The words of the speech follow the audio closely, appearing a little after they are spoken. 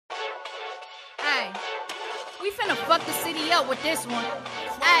Hey, we finna fuck the city up with this one.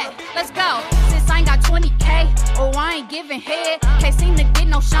 Hey, let's go. Since I ain't got 20K, oh, I ain't giving head. Can't seem to get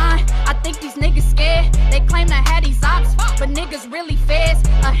no shine. I think these niggas scared. They claim to have these ops, but niggas really feds.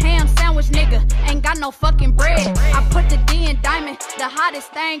 A ham sandwich nigga, ain't got no fucking bread. I put the D in diamond, the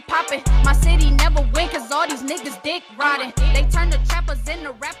hottest thing poppin'. My city never win, cause all these niggas dick riding. They turn the trappers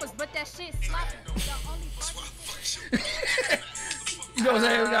into rappers, but that shit sloppy. You know what I'm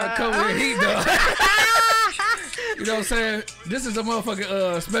saying? We gotta cover the heat, though. You know what I'm saying? This is a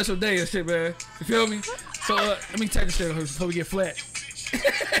motherfucking special day and shit, man. You feel me? So let me take this shit before we get flat.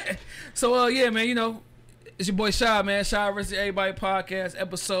 So yeah, man. You know, it's your boy Shad, man. Shad vs. Everybody podcast,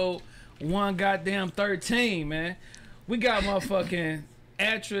 episode 113, man. We got motherfucking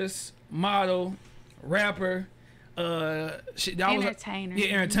actress, model, rapper. Entertainer.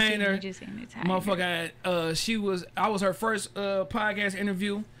 Yeah, entertainer. Just entertainer. Motherfucker, I was her first podcast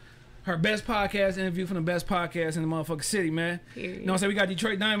interview. Her best podcast interview from the best podcast in the motherfucking city, man. Period. You know what I'm saying? We got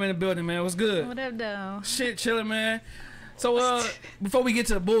Detroit Diamond in the building, man. What's good? What up, though? Shit, chilling, man. So, before we get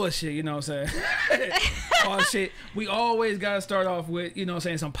to the bullshit, you know what I'm saying? All shit. We always got to start off with, you know what I'm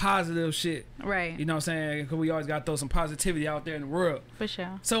saying, some positive shit. Right. You know what I'm saying? Because we always got to throw some positivity out there in the world. For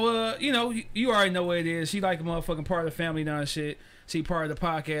sure. So, you know, you already know what it is. She like a motherfucking part of the family now and shit. She part of the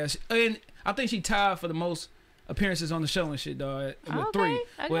podcast. And I think she tied for the most appearances on the show and shit, dog. With three.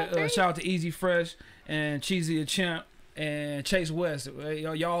 Shout out to Easy Fresh and Cheesy the Champ and Chase West.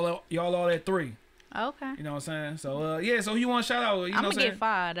 Y'all all at 3. Okay. You know what I'm saying? So, yeah, so who you want to shout out? You know I'm going to get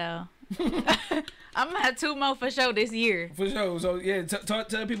 5, though. I'm going to have 2 more for sure this year. For sure. So, yeah, tell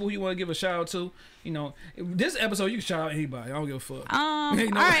people who you want to give a shout out to. You know, this episode, you can shout out anybody. I don't give a fuck. All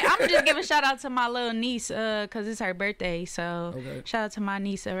right, I'm just giving a shout out to my little niece because it's her birthday. So, shout out to my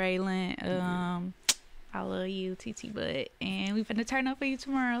niece, Raylan. I love you, TT Bud. And we finna turn up for you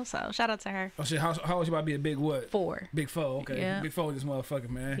tomorrow. So, shout out to her. Oh, shit. How old you about to be a big what? 4. Big 4. Okay. Yep. Big 4 this motherfucker,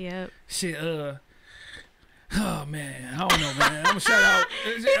 man. Yep. Shit, oh man, I don't know, man. I'm gonna shout out.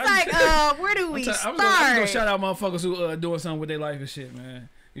 He's like, where do we start? I'm gonna shout out motherfuckers who doing something with their life and shit, man.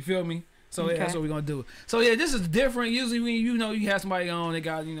 You feel me? So yeah, that's what we're gonna do. So yeah, this is different. Usually when you know you have somebody on, they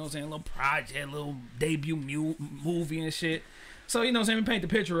got, you know what I'm saying, a little project, a little debut movie and shit. So you know what I'm saying, let me paint the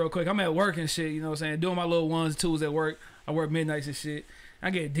picture real quick. I'm at work and shit, you know what I'm saying, doing my little 1s, 2s at work. I work midnights and shit. I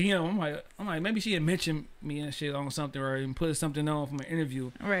get a DM. I'm like, maybe she had mentioned me and shit on something or even put something on from an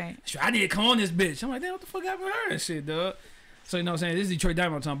interview. Right. I need to come on this bitch. I'm like, damn, what the fuck happened to her and shit, dog? So you know what I'm saying? This is Detroit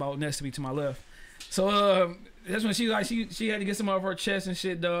Diamond I'm talking about next to me to my left. So that's when she had to get some off her chest and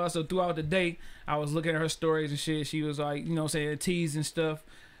shit, dog. So throughout the day, I was looking at her stories and shit. She was like, you know what I'm saying, teasing stuff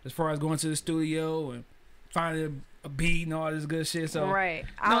as far as going to the studio and finding a beat and all this good shit. So right.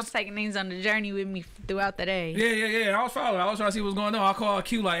 I was taking things on the journey with me throughout the day. Yeah. I was following. I was trying to see what's going on. I called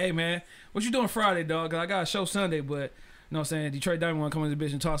Q like, hey man, what you doing Friday, dog? Cause I got a show Sunday, but you know what I'm saying, Detroit Diamond wanna come in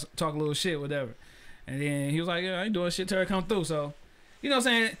this bitch and talk a little shit, whatever. And then he was like, yeah, I ain't doing shit till I come through. So, you know what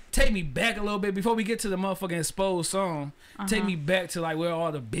I'm saying? Take me back a little bit before we get to the motherfucking exposed song. Take me back to like where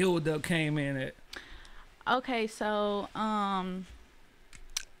all the build up came in at. Okay, so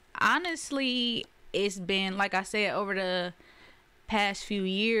honestly, it's been, like I said, over the past few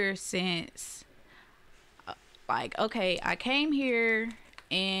years since, like, okay, I came here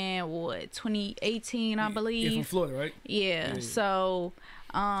in, 2018, I believe. You're from Florida, right? Yeah. So,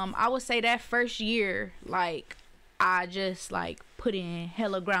 I would say that first year, like, I just, like, put in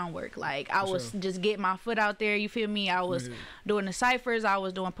hella groundwork. Like, I was just getting my foot out there, you feel me? I was doing the ciphers, I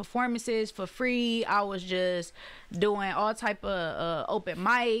was doing performances for free, I was just doing all type of open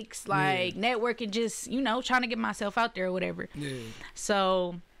mics, like networking, just, you know, trying to get myself out there or whatever.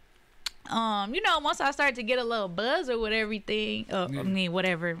 So, you know, once I started to get a little buzz or whatever,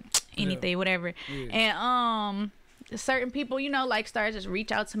 whatever, and certain people, you know, like, started just reach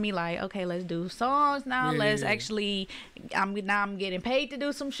out to me like, okay, let's do songs now. Let's actually, I'm getting paid to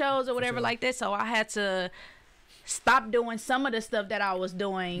do some shows or whatever like that. So I had to stop doing some of the stuff that I was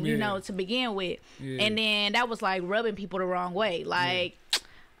doing, you know, to begin with. And then that was like rubbing people the wrong way. Like,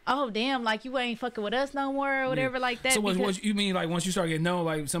 oh damn, like you ain't fucking with us no more or whatever like that. So once you mean like once you start getting known,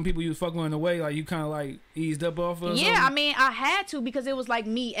 like some people you was fucking with in a way, like you kind of like eased up off of? Yeah, I mean I had to, because it was like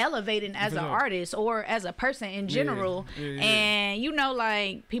me elevating as an artist or as a person in general. And you know,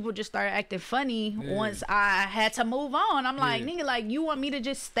 like people just started acting funny once I had to move on. I'm like, nigga, like you want me to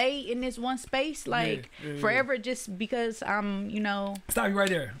just stay in this one space like forever just because I'm, you know. Stop you right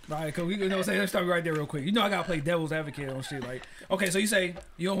there. All right, cause we, you know what I'm saying, let's stop you right there real quick. You know I gotta play devil's advocate on shit. Like, okay, so you say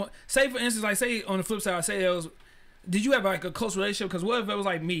you don't want, say for instance, like say on the flip side, say there was, did you have like a close relationship? Because what if it was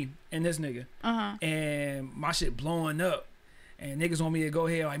like me and this nigga and my shit blowing up and niggas want me to go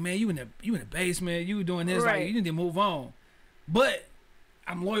ahead like, man, you in the basement, you doing this, like you need to move on. But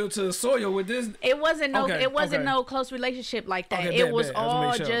I'm loyal to the soil with this. It wasn't no close relationship like that. Okay, it was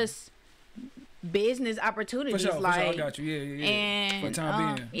all just business opportunities. For sure, like, I got you. Yeah. And for the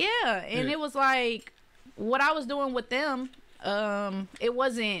time being. Yeah, and it was like what I was doing with them. It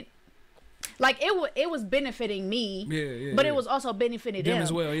wasn't like it was benefiting me, but it was also benefiting them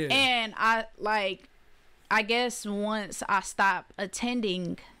as well. Yeah, and I guess once I stopped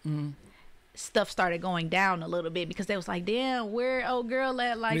attending. Stuff started going down a little bit because they was like, damn, where old girl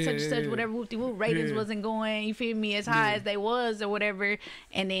at, like such and such, whatever, whoop-de-whoop, ratings wasn't going, you feel me, as high as they was or whatever,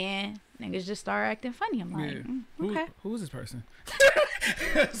 and then niggas just start acting funny. I'm like, okay, who is this person?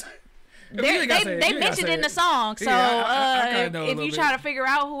 They mentioned in the song, so I if you try to figure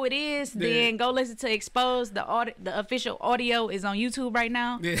out who it is, then go listen to Exposed. The official audio is on YouTube right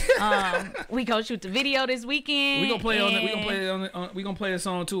now. We go shoot the video this weekend. We gonna play on it. We gonna play a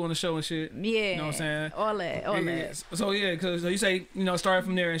song too on the show and shit. Yeah, you know what I'm saying? All that. So yeah, because you say start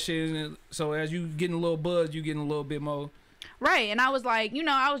from there and shit. And so as you getting a little buzz, you getting a little bit more. Right, and I was like,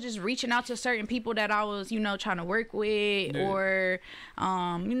 I was just reaching out to certain people that I was, trying to work with or,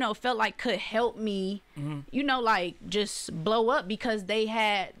 felt like could help me, like just blow up because they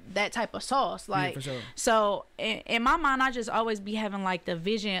had that type of sauce. Like, for sure. So in my mind, I just always be having like the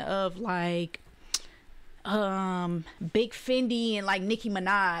vision of like, Big Fendi and like Nicki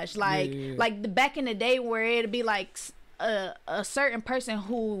Minaj, like the back in the day where it'd be like a certain person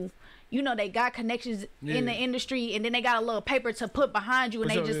who, they got connections in the industry, and then they got a little paper to put behind you, and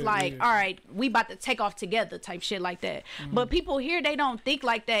they just all right, we about to take off together type shit like that. But people here, they don't think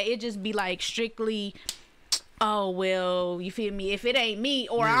like that. It just be like strictly, oh, well, you feel me? If it ain't me,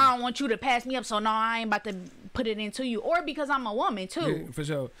 or I don't want you to pass me up, so no, I ain't about to put it into you, or because I'm a woman too. Yeah, for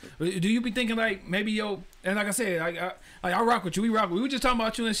sure. Do you be thinking like maybe and like I said, I rock with you. We were just talking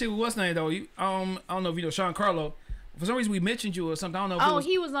about you and shit with what's name though. I don't know if you know Sean Carlo. For some reason we mentioned you or something. I don't know. If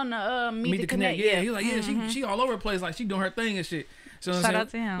he was on the Meet the Connect. Yeah, he was like, she all over the place, like she doing her thing and shit. So shout out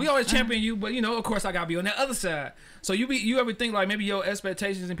to him. We always champion you, but of course I gotta be on that other side. So you ever think like maybe your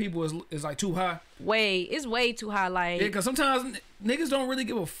expectations in people is like too high? It's way too high. Like, because sometimes niggas don't really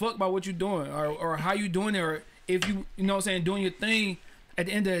give a fuck about what you doing or how you doing it, or if you know what I'm saying, doing your thing. At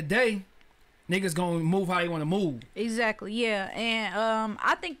the end of the day, niggas gonna move how they want to move. Exactly. Yeah, and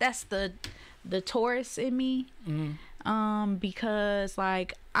I think that's the Taurus in me. Because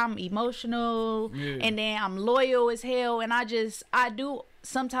like I'm emotional and then I'm loyal as hell, and I do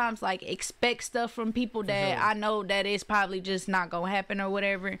sometimes like expect stuff from people that I know that it's probably just not gonna happen or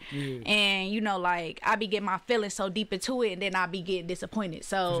whatever, and like I be getting my feelings so deep into it, and then I be getting disappointed.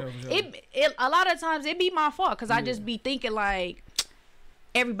 So it a lot of times it be my fault because I just be thinking like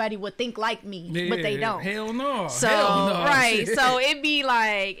everybody would think like me, but they don't. Hell no. So right, so it be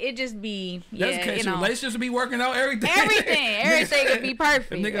like it just be that's the case. Relationships would be working out everything would be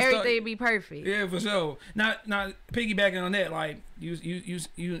perfect. Everything would be perfect. Yeah, for sure. Not piggybacking on that, like you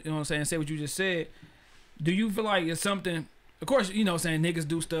know what I'm saying, say what you just said. Do you feel like it's something? Of course, what I'm saying, niggas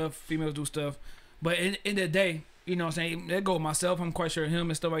do stuff, females do stuff, but in the day, what I'm saying, that go myself. I'm quite sure him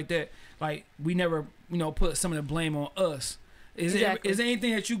and stuff like that. Like we never put some of the blame on us. Is there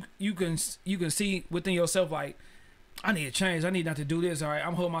anything that you can see within yourself, like, I need to change, I need not to do this, all right,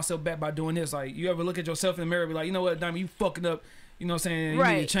 I'm holding myself back by doing this? Like, you ever look at yourself in the mirror and be like, you know what, Diamond, you fucking up, you know what I'm saying, you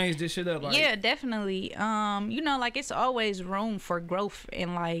need to change this shit up? Like, yeah, definitely. Like it's always room for growth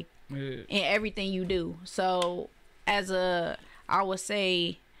in like in everything you do. So I would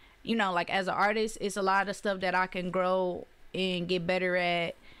say, like as an artist, it's a lot of stuff that I can grow and get better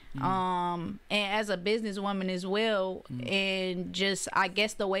at. And as a businesswoman as well, and just I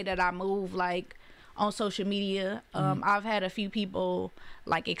guess the way that I move like on social media, I've had a few people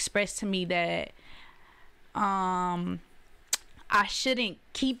like express to me that I shouldn't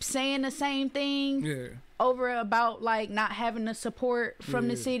keep saying the same thing over about like not having the support from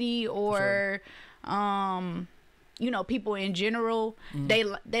the city or people in general.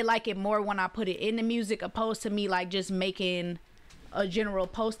 They like it more when I put it in the music opposed to me like just making a general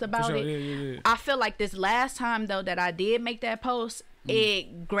post about it. Yeah. I feel like this last time though that I did make that post,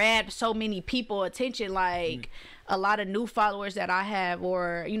 it grabbed so many people attention, like a lot of new followers that I have,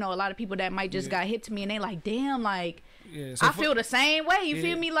 or a lot of people that might just got hit to me and they like, damn, like so I feel the same way, you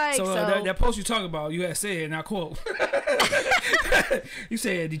feel me? Like, so that post you talk about, you had said, and I quote, you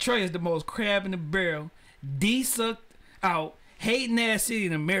said Detroit is the most crab in the barrel, de-sucked out, hating ass city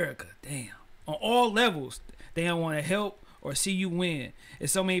in America. Damn, on all levels. They don't want to help or see you win.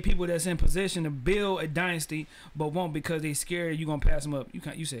 It's so many people that's in position to build a dynasty but won't because they scared you gonna pass them up.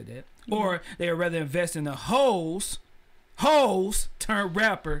 You said that. Or they'd rather invest in the hoes hoes turn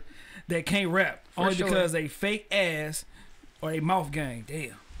rapper that can't rap only because they fake ass or they mouth gang.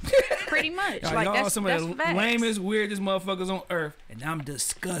 Damn. Pretty much. Like, y'all are some of the lamest, weirdest motherfuckers on earth, and I'm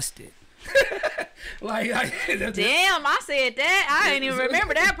disgusted. like damn, I said that. I didn't even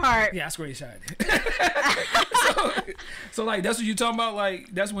remember that part. Yeah, I screenshot it. so like that's what you talking about.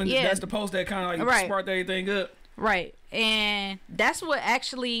 Like that's when that's the post that kind of like sparked everything up. Right, and that's what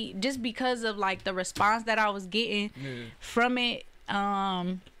actually, just because of like the response that I was getting from it,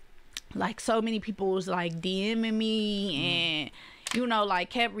 like so many people was like DMing me and you know, like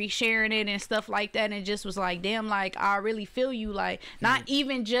kept resharing it and stuff like that, and it just was like, damn, like I really feel you. Like not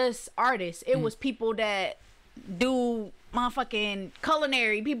even just artists, it was people that do motherfucking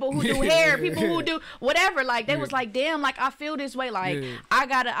culinary, people who do hair, people who do whatever. Like they was like, damn, like I feel this way. Like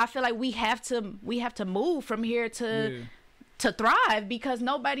I feel like we have to move from here to thrive, because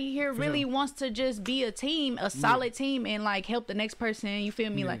nobody here really wants to just be a team, a solid team, and like help the next person. You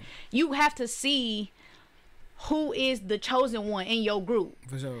feel me? Like you have to see who is the chosen one in your group,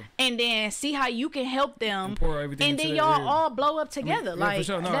 for sure, and then see how you can help them, and then y'all all blow up together. Like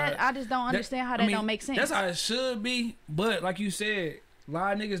sure. No, that, I just don't understand how that don't make sense. That's how it should be, but like you said, a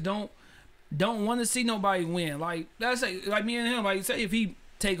lot of niggas don't want to see nobody win. Like let's say, like me and him, like say if he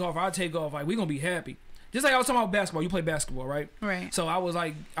take off, I take off, like we gonna be happy. Just like I was talking about basketball, you play basketball, right? Right. So I was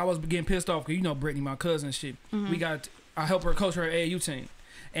getting pissed off because you know Brittany, my cousin, and shit. I help her coach her AAU team,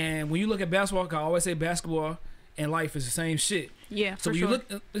 and when you look at basketball, I always say basketball and life is the same shit. Yeah, so for you sure.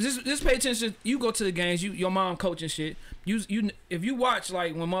 look, just pay attention. You go to the games. Your mom coaching shit. If you watch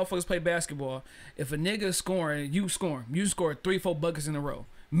like when motherfuckers play basketball, if a nigga scoring, you scoring. You score 3-4 buckets in a row.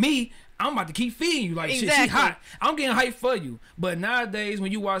 Me, I'm about to keep feeding you like shit. She hot. I'm getting hyped for you. But nowadays,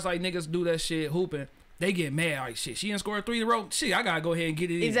 when you watch like niggas do that shit hooping, they get mad like shit. She didn't score 3 in a row. Shit, I gotta go ahead and get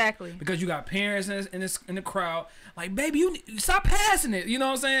it in. Exactly. Because you got parents in the crowd. Like, baby, you stop passing it. You know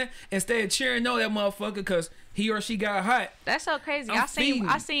what I'm saying? Instead of cheering no that motherfucker because he or she got hot. That's so crazy. I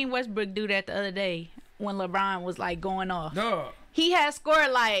seen Westbrook do that the other day when LeBron was like going off. Dog. He had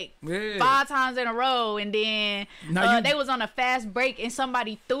scored like 5 times in a row, and then they was on a fast break, and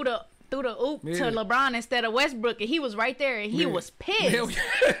somebody threw the oop to LeBron instead of Westbrook, and he was right there, and he was pissed.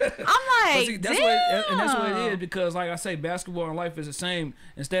 I'm like, see, that's damn. That's what it is, because like I say, basketball and life is the same.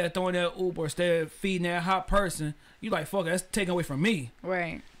 Instead of throwing that oop or instead of feeding that hot person, you like, fuck it, that's taken away from me.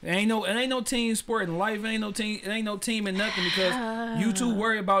 Right. It ain't no team sport in life. It ain't no team in nothing, because you too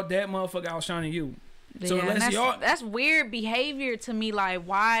worry about that motherfucker outshining you. So that's weird behavior to me. Like,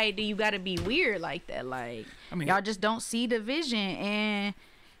 why do you got to be weird like that? Like, I mean, y'all just don't see the vision, and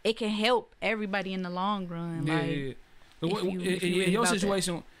it can help everybody in the long run. In your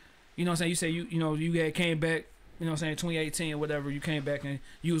situation, that. You know what I'm saying? You say you had came back, you know what I'm saying, 2018 or whatever, you came back and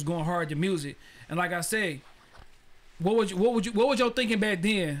you was going hard to music. And like I say, what was your thinking back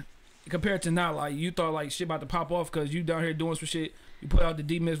then compared to now? Like, you thought like shit about to pop off because you down here doing some shit. You put out the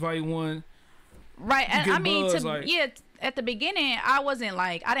D-Mix Volume 1. Right. And I mean, at the beginning, I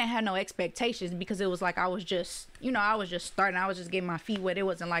didn't have no expectations, because it was like I was just starting. I was just getting my feet wet. It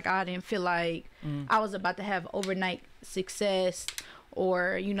wasn't like I didn't feel like I was about to have overnight success,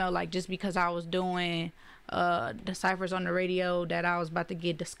 or like just because I was doing the ciphers on the radio that I was about to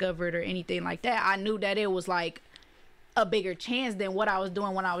get discovered or anything like that. I knew that it was like a bigger chance than what I was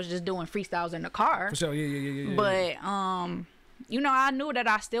doing when I was just doing freestyles in the car. For sure, yeah. But I knew that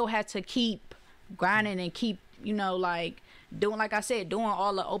I still had to keep grinding and keep like doing, like I said, doing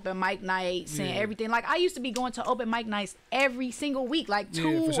all the open mic nights and everything. Like, I used to be going to open mic nights every single week, like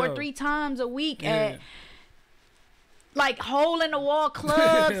 2 or 3 times a week at like hole in the wall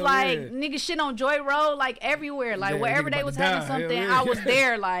clubs, like nigga shit on Joy Road, like everywhere, like wherever they was having something, I was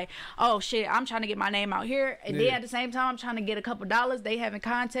there. Like, oh shit, I'm trying to get my name out here, and then at the same time I'm trying to get a couple dollars. They having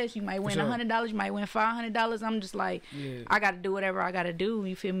contests, you might win $100, you might win $500. I'm just like, I gotta do whatever I gotta do,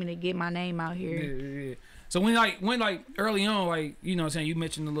 you feel me, to get my name out here. So when early on, like, you know what I'm saying, you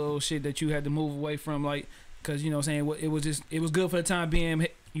mentioned the little shit that you had to move away from, like, because, you know what I'm saying, it was good for the time being,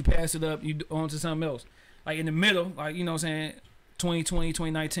 you pass it up, you on to something else. Like, in the middle, like, you know what I'm saying, 2020,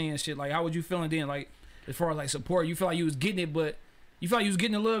 2019 and shit, like, how was you feeling then? Like, as far as, like, support, you feel like you was getting it, but you feel like you was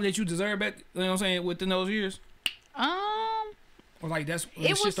getting the love that you deserve back, you know what I'm saying, within those years? Or, like, that's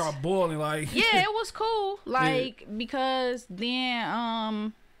when shit started boiling, like. Yeah, it was cool, like, because then,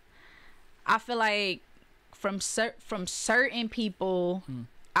 I feel like from certain people,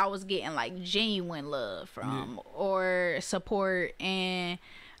 I was getting, like, genuine love from, or support, and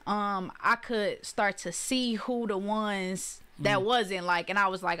I could start to see who the ones that wasn't, like, and I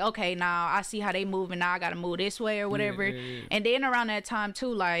was like, okay, now I see how they moving, now I gotta move this way or whatever. And then around that time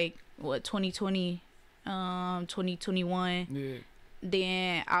too, like, what, 2020, 2021. Yeah.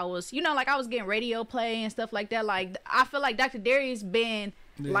 Then I was, you know, like I was getting radio play and stuff like that. Like I feel like Dr. Darius been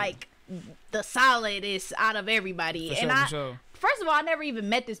like the solidest out of everybody. First of all, I never even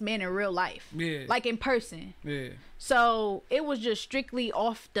met this man in real life. Yeah. Like in person. Yeah. So it was just strictly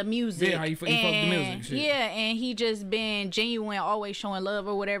off the music. Yeah, how you fuck the music. Shit. Yeah, and he just been genuine, always showing love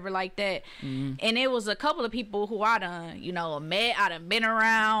or whatever like that. And it was a couple of people who I done, you know, met, I done been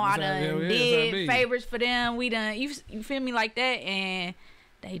around, I done did favors for them. We done, you feel me, like that, and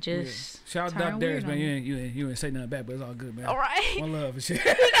they just shout out to Dr. Darius, man. You ain't say nothing bad, but it's all good, man. All right. One love and shit. He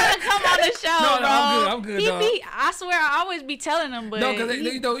gotta come on the show, no, I'm good, dog. I swear, I always be telling him, but no, because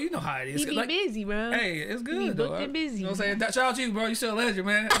you know how it is. He be like, busy, bro. Hey, it's good, he though. Booked and busy. You know what I'm saying? Shout out to you, bro. You still a legend,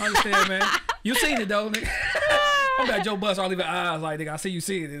 man. I understand, man. You seen it, though, nigga. I'm like Joe Bust, all leaving eyes like, nigga, I see you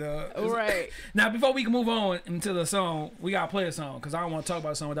see it, Right. Now, before we can move on into the song, we gotta play a song, because I don't want to talk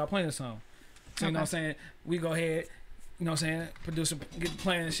about a song without playing a song. So, you know what I'm saying? We go ahead, you know what I'm saying? Producer, get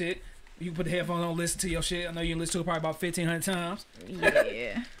playing and shit. You put the headphones on, listen to your shit. I know you listen to it probably about 1,500 times. Yeah.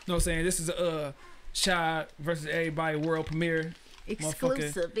 You know what I'm saying? This is a Shad versus everybody world premiere.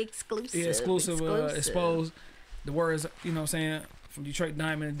 Exclusive. Yeah, exclusive. Expose the words, you know what I'm saying, from Detroit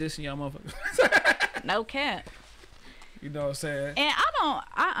Diamond edition, y'all motherfuckers. No cap. You know what I'm saying? And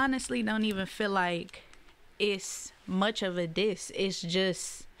I honestly don't even feel like it's much of a diss. It's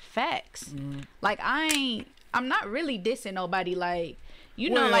just facts. Like, I'm not really dissing nobody, like, you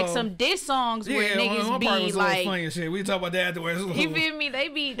know, like some diss songs where niggas be was like, funny and shit. We talk about that afterwards. You feel me? They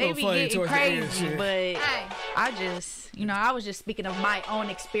be getting crazy, but I just, you know, I was just speaking of my own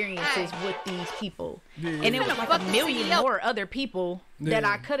experiences with these people, and it was like a million more other people that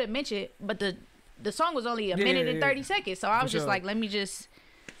I could have mentioned, but the song was only a minute and 30 seconds, so I was just like, let me just.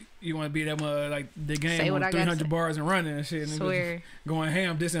 You want to be that like the game on 300 bars and running and shit, and swear. Going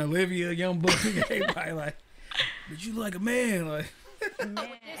ham, dissing Olivia, Young Book, everybody like, but you like a man, like. Man,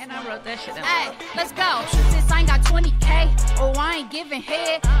 and I wrote that shit up. Hey, let's go. Since I ain't got 20K, oh, I ain't giving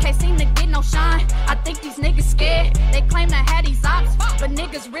head. Can't seem to get no shine. I think these niggas scared. They claim to have these ops, but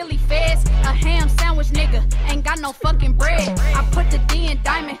niggas really feds. A ham sandwich nigga, ain't got no fucking bread. I put the D in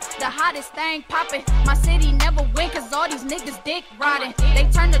diamond, the hottest thing poppin'. My city never win, cause all these niggas dick riding. They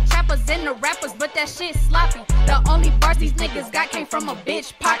turn the trappers into rappers, but that shit sloppy. The only bars these niggas got came from a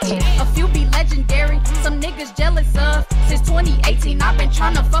bitch pocket. A few be legendary, some niggas jealous of. Since 2018, I've been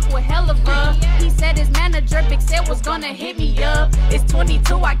tryna fuck with hella bruh. He said his manager Big Said was gonna hit me up. It's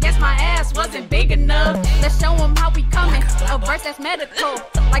 22, I guess my ass wasn't big enough. Let's show him how we coming. A verse that's medical,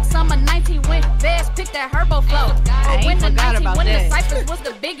 like summer 19 when Vez picked that Herbo flow. Or when the 19 when the Cyphers was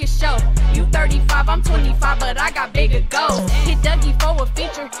the biggest show. You 35, I'm 25, but I got bigger goals. Hit Dougie for a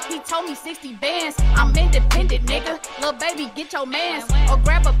feature, he told me 60 bands. I'm independent, nigga. Lil' baby, get your mans. Or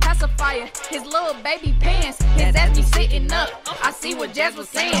grab a pacifier, his little baby pants. His ass be sitting up. I see what Jazz was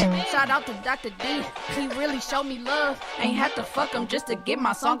saying. Shout out to Dr. D, he really showed me love. Ain't had to fuck him just to get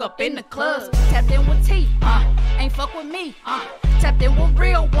my song up in the clubs. Tapped in with T, ain't fuck with me, tapped in with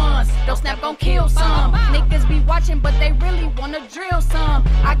real ones. Don't snap, gon' kill some. Niggas be watching, but they really wanna drill some.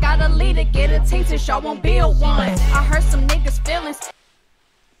 I got a leader, get a team to show won't build one. I heard some niggas feelings.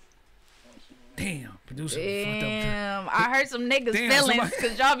 Damn, producer. Damn, I heard some niggas feelings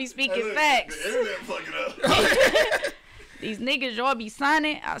because y'all be speaking facts. These niggas y'all be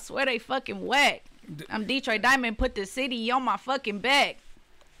signing, I swear they fucking whack. I'm Detroit Diamond, put the city on my fucking back.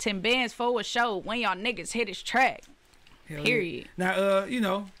 10 bands for a show when y'all niggas hit his track. Hell period. Yeah. Now, you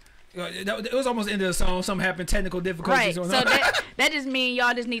know, it was almost the end of the song. Something happened, technical difficulties. Right, so that just means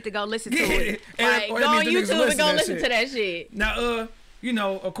y'all just need to go listen to it. Like, go on YouTube and go listen to that shit. Now, you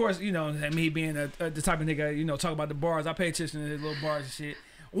know, of course, you know, me being the type of nigga, you know, talk about the bars. I pay attention to the little bars and shit.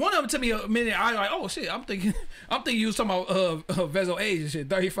 One of them took me a minute. I was like, oh shit, I'm thinking you was talking about Vezo age and shit,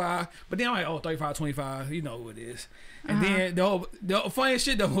 35. But then I'm like, oh, 35, 25, you know who it is. And then the funniest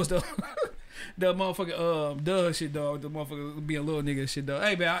shit though was the motherfucking Doug shit, dog. The motherfucker being a little nigga shit, dog.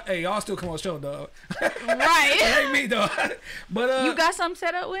 Hey man, hey, y'all still come on the show, dog. Right. It ain't me, dog. But you got something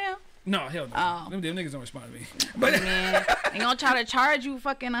set up with him? No, hell no. Oh. Them niggas don't respond to me. But man, they gonna try to charge you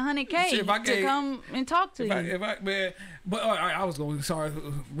fucking $100K to come and talk to you. But I was going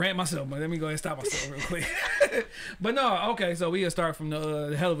to rant myself, but let me go ahead and stop myself real quick. But no, okay, so we gonna start from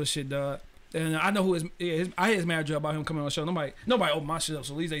the hell of a shit, dog. And I know who I had his manager about him coming on the show. Nobody opened my shit up,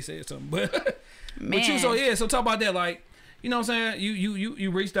 so at least they said something. But man. But you, so talk about that, like, you know what I'm saying?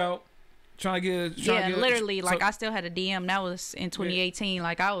 You reached out. Trying to get literally, like, I still had a DM. That was in 2018.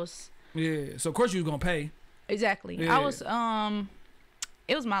 Like, I was. Yeah, so of course you was gonna pay. Exactly. Yeah. I was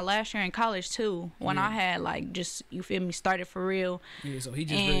it was my last year in college too, when I had like just, you feel me, started for real. Yeah, so he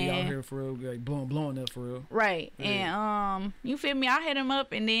just really out here for real, like blowing up for real. Right. And you feel me, I hit him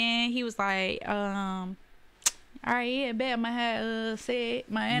up, and then he was like, all right, yeah, bet I'm gonna have said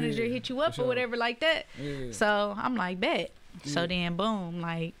my manager hit you up or whatever like that. So I'm like, bet. So then boom,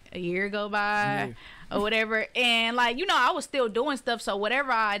 like a year go by or whatever, and like, you know, I was still doing stuff, so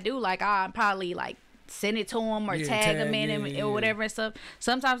whatever I do, like I probably like send it to him or tag him in it or whatever and stuff.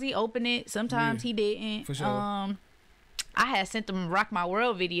 Sometimes he opened it, sometimes he didn't. For sure. I had sent him Rock My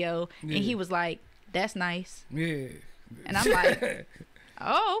World video, and he was like, that's nice. Yeah. And I'm like,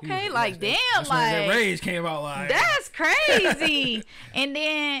 oh, okay, like damn, that's like that rage came out, like that's crazy. And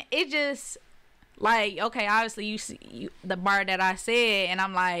then it just like, okay, obviously you see the bar that I said, and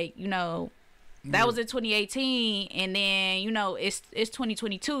I'm like, you know, that was in 2018, and then, you know, it's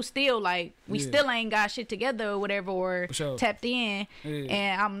 2022 still, like we still ain't got shit together or whatever, or tapped in.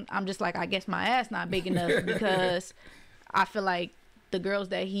 And I'm just like, I guess my ass not big enough, because I feel like the girls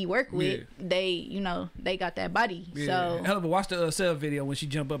that he worked with, they, you know, they got that body. So hell of a, watch the Seth video when she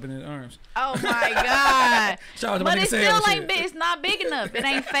jump up in his arms. Oh my god. But it's still like it's not big enough. It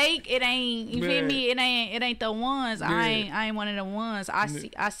ain't fake. It ain't, you feel me? It ain't the ones. I ain't one of the ones.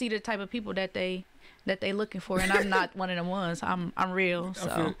 I see the type of people that they looking for, and I'm not one of the ones. I'm real.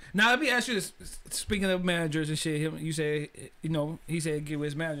 So now let me ask you this. Speaking of managers and shit, you said, you know, he said get with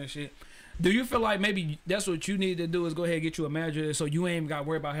his manager and shit. Do you feel like maybe that's what you need to do, is go ahead and get you a manager, so you ain't got to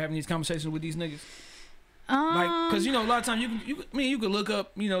worry about having these conversations with these niggas? Like, cause you know, a lot of times you could look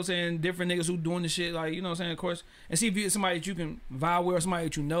up, you know what I'm saying, different niggas who doing the shit, like, you know what I'm saying, of course, and see if you somebody that you can vibe with, or somebody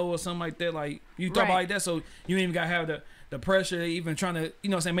that you know, or something like that. Like, you talk about like that, so you ain't even gotta have the pressure, even trying to, you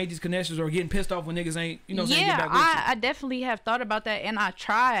know what I'm saying, make these connections, or getting pissed off when niggas ain't, you know what I'm saying, get back with you. I definitely have thought about that, and I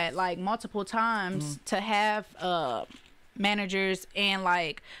tried like multiple times to have managers, and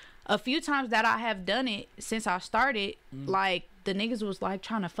like a few times that I have done it since I started, like the niggas was like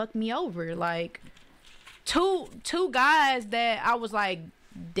trying to fuck me over. Like two guys that I was like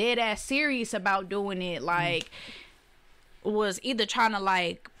dead ass serious about doing it, like was either trying to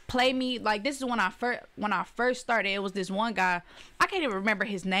like play me. Like, this is when I first started. It was this one guy, I can't even remember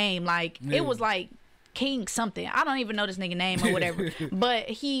his name. Like it was like King something. I don't even know this nigga name or whatever. But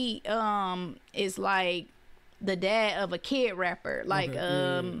he is like the dad of a kid rapper, like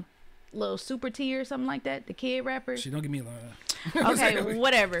Little Super T or something like that, the kid rapper. She don't give me a line. Okay,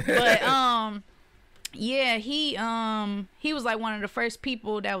 whatever. But yeah, he was like one of the first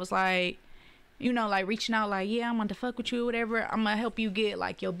people that was like, you know, like reaching out, like, yeah, I'm gonna fuck with you or whatever. I'm gonna help you get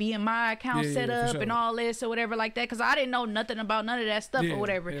like your BMI account set up and all this or whatever like that, because I didn't know nothing about none of that stuff or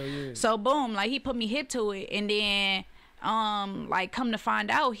whatever. So boom, like he put me hip to it, and then like come to find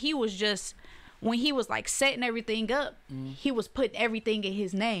out, he was just, when he was like setting everything up, he was putting everything in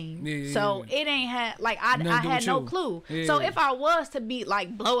his name. So it ain't had like I had no clue. So if I was to be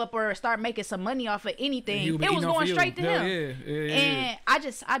like blow up or start making some money off of anything, it was going straight to him. And I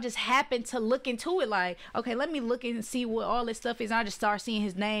just happened to look into it, like, okay, let me look and see what all this stuff is. And I just start seeing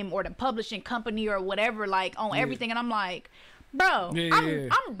his name or the publishing company or whatever, like on everything, and I'm like, bro,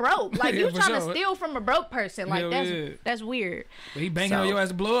 I'm broke. Like, you trying to steal from a broke person. Like, that's weird. But he banging on your ass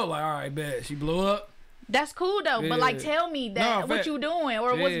to blow up. Like, all right, bet. She blew up. That's cool, though. But, like, tell me that what you doing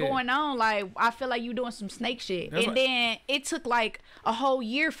or what's going on. Like, I feel like you doing some snake shit. That's then it took, like, a whole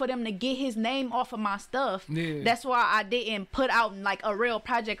year for them to get his name off of my stuff. That's why I didn't put out, like, a real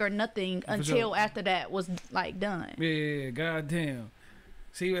project or nothing until after that was, like, done. Yeah, goddamn.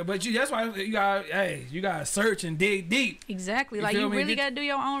 See, but that's why you gotta search and dig deep. Exactly. Like, you really gotta do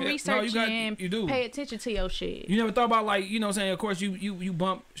your own research and pay attention to your shit. You never thought about, like, you know what I'm saying, of course you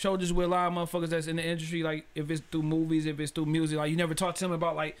bump shoulders with a lot of motherfuckers that's in the industry, like if it's through movies, if it's through music, like you never talk to them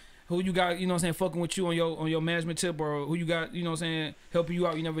about like who you got, you know what I'm saying, fucking with you on your management tip, or who you got, you know what I'm saying, helping you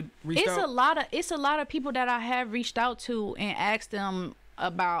out. You never reached out? It's a lot of people that I have reached out to and asked them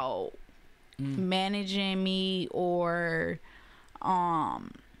about managing me, or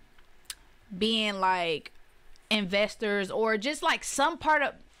being like investors, or just like some part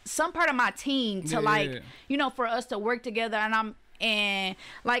of my team to like, you know, for us to work together. And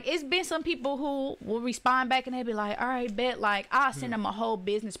like, it's been some people who will respond back and they'll be like, all right, bet, like I'll send them a whole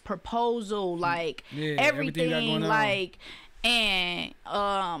business proposal, like everything, like, and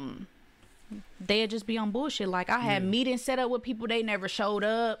they'll just be on bullshit. Like, I had meetings set up with people, they never showed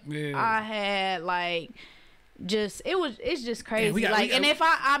up. I had like it's just crazy. And if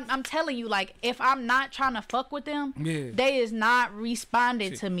I'm telling you, like, if I'm not trying to fuck with them, they is not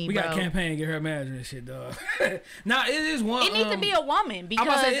responding to me, we bro. got a campaign to get her manager and shit, dog. Now it is one. It needs to be a woman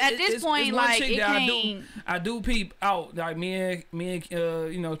because at this point, like, it can't. I do peep out. Like me and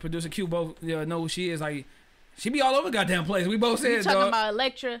you know, producer Q both know who she is. Like, she be all over the goddamn place. We both said, talking dog. about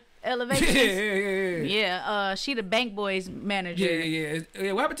Electra Elevations. Yeah. She the Bank Boys manager. Yeah.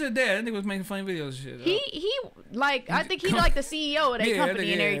 What happened to the dad? I think he was making funny videos and shit. He like, I think he like the CEO of that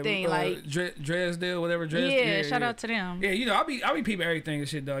company and everything. Like Dresdale, whatever. Shout out to them. Yeah, you know, I be peeping everything and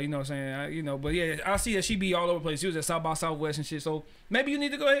shit, though. You know what I'm saying? You know, but yeah, I see that she be all over the place. She was at South by Southwest and shit. So maybe you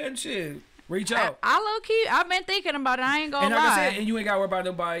need to go ahead and shit. Reach out. I low key, I've been thinking about it. I ain't gonna lie. Like I said, and you ain't got to worry about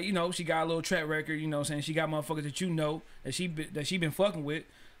nobody. You know, she got a little track record. You know what I'm saying? She got motherfuckers that you know that she been fucking with.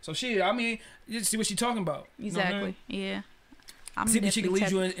 So shit, I mean, just see what she talking about. Exactly. Yeah. See if she can lead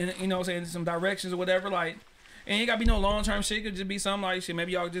you in, you know what I'm saying, some directions or whatever. Like, and ain't got to be no long term shit. It could just be something like shit.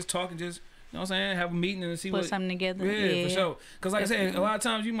 Maybe y'all just talk and just, you know what I'm saying, have a meeting and see put something together. Yeah, for sure. Because like I said, a lot of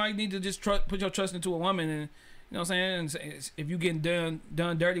times you might need to just put your trust into a woman and. You know what I'm saying? And if you getting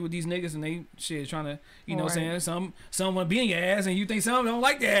done dirty with these niggas and they shit trying to, you know what I'm saying? Some want to be in your ass and you think some don't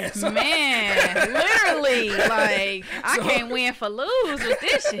like the ass. Man, literally, like, I can't win for lose with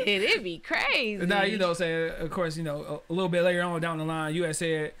this shit. It'd be crazy. Now, you know what I'm saying? Of course, you know, a little bit later on down the line, you had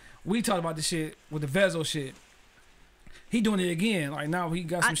said, we talked about the shit with the Vezo shit. He doing it again. Like, now he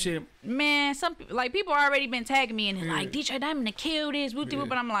got some shit. Man, like, people already been tagging me and like, Detroit Diamond to kill this, but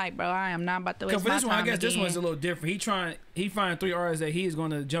I'm like, bro, I am not about to waste my time. For this one, I guess this one's a little different. He find 3 artists that he's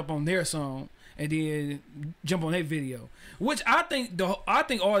gonna jump on their song and then jump on their video. Which I think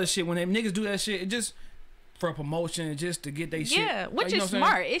all the shit, when them niggas do that shit, it just for a promotion, just to get they shit. Yeah, which is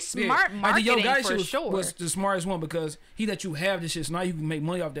smart. It's smart marketing for sure. Was the smartest one because he let you have this shit, so now you can make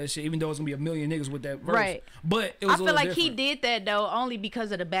money off that shit, even though it's gonna be a million niggas with that verse. Right. But it was I feel like different. He did that though only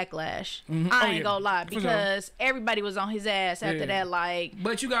because of the backlash. I ain't gonna lie, because everybody was on his ass after that. Like,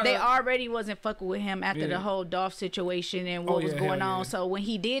 but they already wasn't fucking with him after the whole Dolph situation and what was going on. So when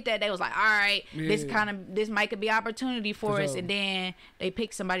he did that, they was like, all right, this might be opportunity for us, and then they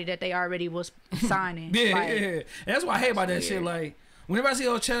picked somebody that they already was signing. Yeah, and that's what I hate about that shit. Like, whenever I see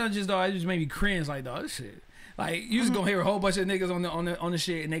those challenges, though, it just made me cringe. Like, dog, this shit. Like, you just gonna hear a whole bunch of niggas on the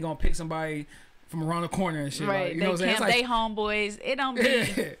shit, and they gonna pick somebody from around the corner and shit. Right? Like, you they know what I'm saying? They homeboys. It don't be.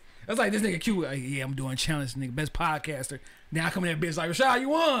 That's like this nigga Q. Like, yeah, I'm doing challenge, nigga, best podcaster. Now I come in that bitch like, Rashad, you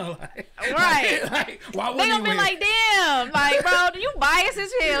won. Like, right? Like, why wouldn't they gonna be like, damn, like, bro, you biased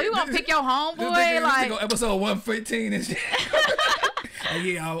as hell. You gonna pick your homeboy? Like, this episode 115 and shit. Like,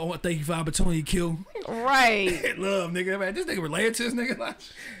 yeah, I want to thank you for the opportunity, Q. Right. Love, nigga. Man, this nigga related to this nigga. Like,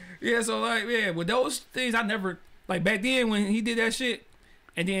 yeah, so like, yeah, with those things, I never, like, back then when he did that shit,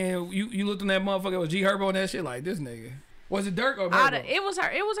 and then you looked on that motherfucker with G Herbo and that shit, like, this nigga. Was it Dirk or Herbo? It was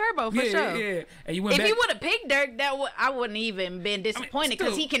Herbo for sure. Yeah. And you went if you would have picked Dirk, I wouldn't even been disappointed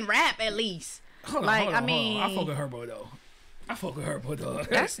because he can rap at least. Hold on. I fuck with Herbo though.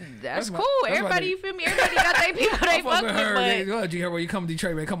 That's cool. Everybody, you feel me? Everybody got their people they fuck with. But G Herbo, you come to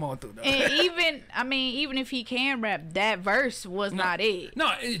Detroit, man. Come on through. Though. And even if he can rap, that verse was not it.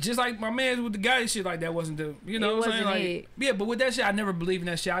 No, it's just like my man with the guy shit like that wasn't the. You know what I'm saying? Like, yeah, but with that shit, I never believed in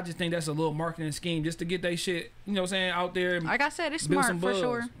that shit. I just think that's a little marketing scheme just to get that shit. You know what I'm saying? Out there. And like I said, it's smart for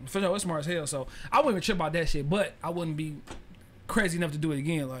sure. For sure, it's smart as hell. So I wouldn't even trip about that shit, but I wouldn't be crazy enough to do it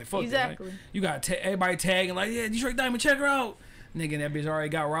again. Like, fuck exactly. That. Like, you got everybody tagging like, yeah, Detroit Diamond, check her out. Nigga, that bitch already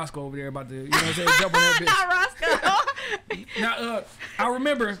got Roscoe over there about to, you know what I'm saying, jump on that bitch. Not Roscoe. Now, I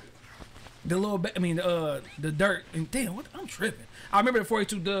remember the the Dirt, and damn, I'm tripping. I remember the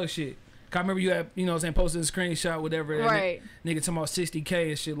 42 Doug shit. Cause I remember you had, you know what I'm saying, posted a screenshot, whatever. Right. Nigga talking about 60K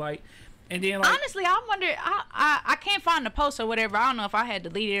and shit, like, and then like. Honestly, I wonder, I can't find the post or whatever. I don't know if I had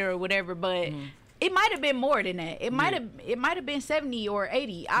deleted it or whatever, but. It might have been more than that. It might have been 70 or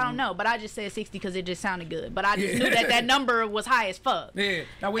 80. I don't know, but I just said 60 because it just sounded good. But I just knew that number was high as fuck. Yeah.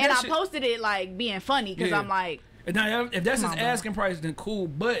 Now, and I posted it like being funny because I'm like. Now, if that's his asking price, then cool.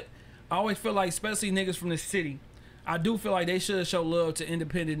 But I always feel like, especially niggas from the city, I do feel like they should show love to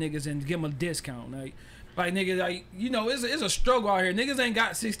independent niggas and give them a discount. Like niggas, like, you know, it's a struggle out here. Niggas ain't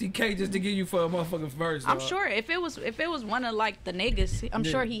got 60K just to give you for a motherfucking verse. I'm sure if it was one of like the niggas, I'm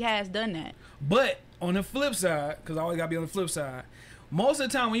sure he has done that. But on the flip side, because I always gotta be on the flip side, most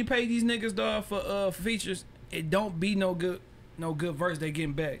of the time when you pay these niggas, dog, for features, it don't be no good verse they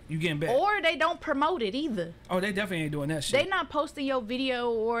getting back. You getting back. Or they don't promote it either. Oh, they definitely ain't doing that shit. They not posting your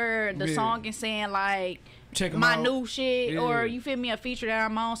video or the song and saying like check my new shit or you feel me, a feature that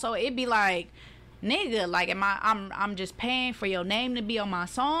I'm on. So it be like nigga, like, I'm just paying for your name to be on my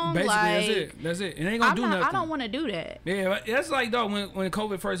song. Basically, like, that's it. It ain't gonna do nothing. I don't want to do that. Yeah, that's like, though, when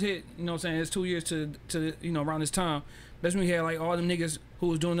COVID first hit, you know what I'm saying, it's 2 years to you know, around this time. That's when we had, like, all them niggas who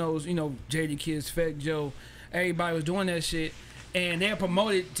was doing those, you know, JD Kids, Fat Joe, everybody was doing that shit, and they're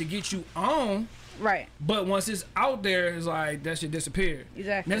promoted to get you on. Right. But once it's out there, it's like that shit disappeared.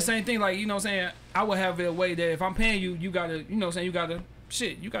 Exactly. And that same thing, like, you know what I'm saying, I would have it a way that if I'm paying you, you gotta, you know what I'm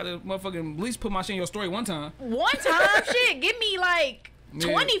saying, you gotta motherfucking at least put my shit in your story one time. One time, shit, give me like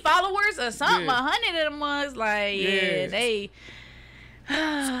 20 followers or something, 100 of them was like, they.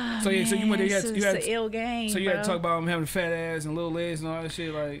 So you went there, you had ill game. So you had to talk about them having fat ass and little legs and all that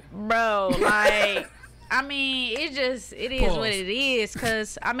shit, like. Bro, like. I mean, it is what it is,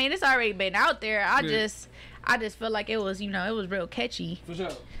 cause I mean it's already been out there. I just feel like it was, you know, it was real catchy. For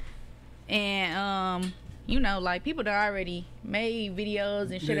sure. And you know, like people that already made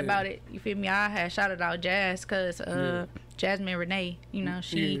videos and shit about it. You feel me? I had shouted out Jazz, cause Jasmine Renee, you know,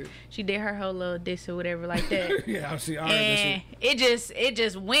 she did her whole little diss or whatever like that. Yeah, I see. I heard and that shit. it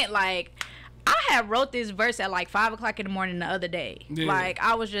just went like. I had wrote this verse at like 5 o'clock in the morning the other day. Yeah. Like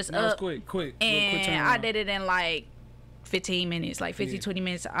I was just up. Quick. And I did it in like 15 minutes, like 20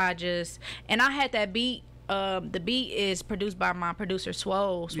 minutes. I had that beat. The beat is produced by my producer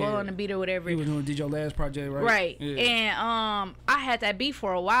Swole on the beat or whatever. He was doing DJ last project, right? Right. Yeah. And I had that beat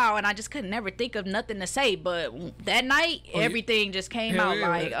for a while, and I just couldn't never think of nothing to say. But that night, everything just came out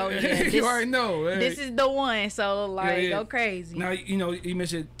like, oh yeah, this, you already know. This is the one. So like, go crazy. Now you know you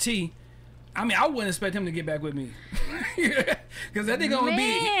mentioned T. I mean, I wouldn't expect him to get back with me, because that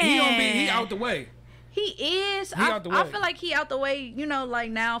nigga he out the way. He is. I feel like he out the way, you know,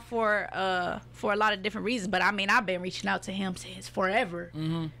 like now for a lot of different reasons. But I mean, I've been reaching out to him since forever.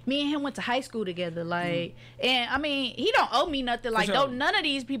 Mm-hmm. Me and him went to high school together, like, and I mean, he don't owe me nothing. Like, none of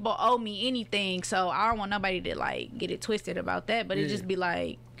these people owe me anything. So I don't want nobody to like get it twisted about that. But it just be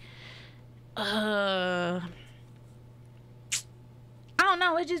like, I don't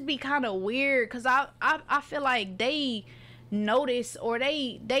know, it just be kind of weird, because I feel like they notice, or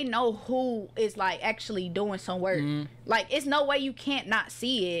they know who is like actually doing some work. Like, it's no way you can't not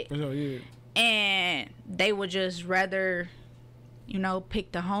see it. And they would just rather, you know,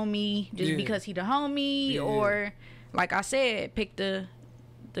 pick the homie just because he the homie, or like I said, pick the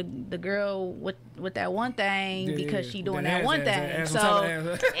girl with that one thing because she doing that one thing. So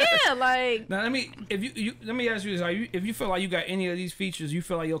yeah, like, now let me ask you this: if you feel like you got any of these features, you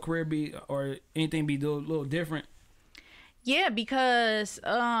feel like your career be or anything be a little different? Yeah, because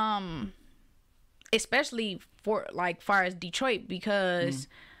especially for like far as Detroit, because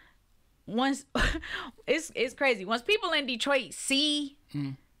once it's crazy once people in Detroit see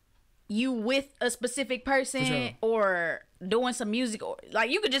you with a specific person or doing some music, or like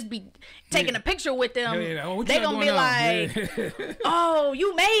you could just be taking a picture with them. Oh, they gonna be like, oh,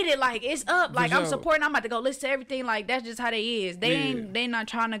 you made it, like it's up, like I'm supporting, I'm about to go listen to everything. Like that's just how they is. They not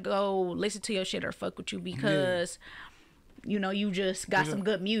trying to go listen to your shit or fuck with you because you know you just got some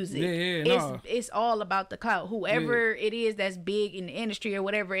good music. It's all about the clout. Whoever it is that's big in the industry or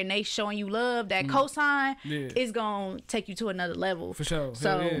whatever, and they showing you love, that cosign is gonna take you to another level. For sure.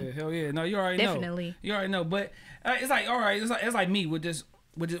 So hell yeah. No, you already know. You already know. But it's like, all right, it's like me with this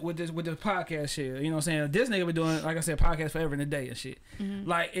podcast shit. You know what I'm saying? This nigga been doing, like I said, podcast forever and a day and shit.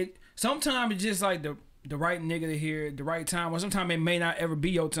 Like it. Sometimes it's just like the right nigga to hear at the right time, or sometimes it may not ever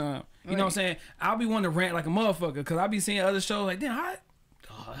be your time. You know what I'm saying? I'll be wanting to rant like a motherfucker because I be seeing other shows like, damn,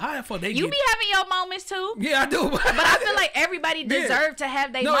 how the fuck they You be having your moments too. Yeah, I do. But I feel like everybody deserve to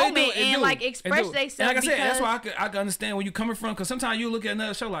have their moment and like express themselves. Like I said, that's why I can understand where you coming from, because sometimes you look at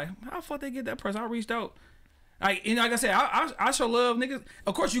another show like, how the fuck they get that person? I reached out. Like, you know, like I said, I show love, niggas.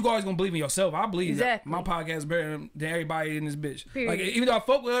 Of course, you always gonna believe in yourself. I believe that my podcast is better than everybody in this bitch. Period. Like, even though I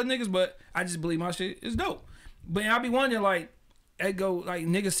fuck with other niggas, but I just believe my shit is dope. But I be wondering, like, it go like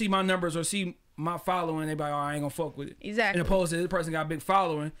niggas see my numbers or see my following, they be like, oh, I ain't gonna fuck with it. Exactly. And opposed to this person got a big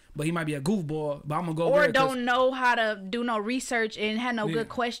following, but he might be a goofball, but I'm gonna go or don't know how to do no research and have no good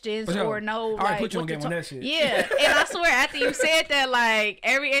questions or no like put you on game on that shit. Yeah. And I swear after you said that, like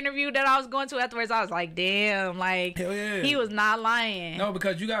every interview that I was going to afterwards, I was like, damn, like he was not lying. No,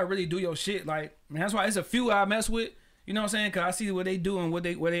 because you gotta really do your shit. Like, man, that's why it's a few I mess with. You know what I'm saying? Cause I see what they do and where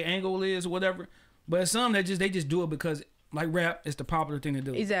their angle is or whatever. But some that they just do it because, like rap, it's the popular thing to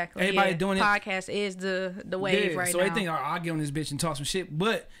do. Exactly. Everybody doing it. Podcast is the wave right now. So they think, I'll get on this bitch and talk some shit.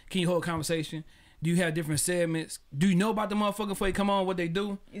 But can you hold a conversation? Do you have different segments? Do you know about the motherfucker before you come on what they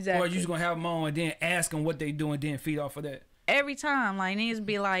do? Exactly. Or are you just going to have them on and then ask them what they do and then feed off of that? every time. Like niggas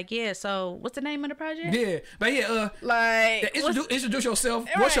be like, yeah. So what's the name of the project? Yeah, but yeah, like introduce yourself.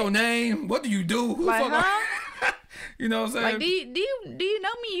 Right. What's your name? What do you do? Who like, the fuck? huh? You know what I'm saying? Like, do you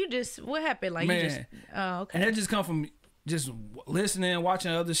know me? You just what happened? Like, Man. you just okay. And that just come from just listening and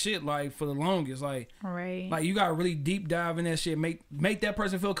watching other shit like for the longest. Like, right. Like you gotta really deep dive in that shit. Make that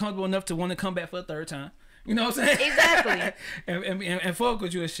person feel comfortable enough to want to come back for a third time. You know what I'm saying? Exactly. and fuck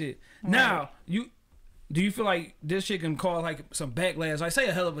with you and shit. Right. Now, do you feel like this shit can cause like some backlash? Like, say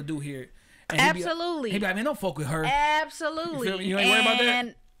a hell of a dude here. And Absolutely. He'd be like, man, don't fuck with her. Absolutely. You feel me? You ain't worried about that?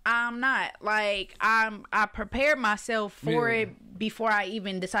 And I'm not. Like, I prepared myself for it before I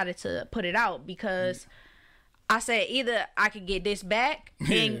even decided to put it out, because I said either I could get this back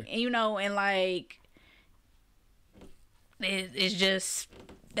and you know, and like it's just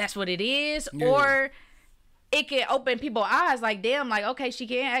that's what it is, or it can open people's eyes, like, damn, like, okay, she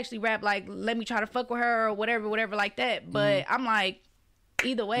can actually rap, like, let me try to fuck with her or whatever like that. But I'm like,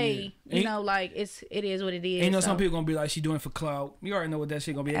 either way, you know, like, it is what it is. And you know, some people gonna be like, she doing it for clout. You already know what that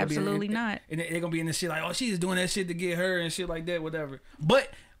shit gonna be. Absolutely not. And they're gonna be in this shit like, oh, she's doing that shit to get her and shit like that, whatever. But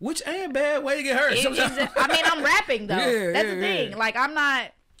which ain't a bad way to get her. I mean, I'm rapping though. That's the thing. Like,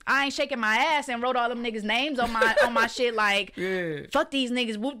 I ain't shaking my ass and wrote all them niggas' names on my shit. Like, fuck these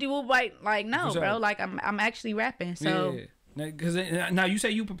niggas, whoop de whoop. Like no, bro. Like, I'm actually rapping. So, because now you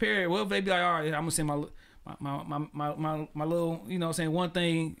say you prepared. Well, if they be like, all right, I'm gonna send my little, you know what I'm saying, one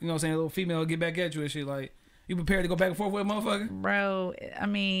thing, you know what I'm saying, a little female get back at you and shit. Like, you prepared to go back and forth with a motherfucker? Bro, I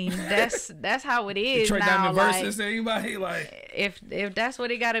mean, that's how it is Detroit now. Diamond like, versus anybody, like, if that's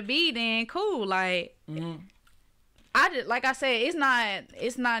what it gotta be, then cool. Like, I just, like I said,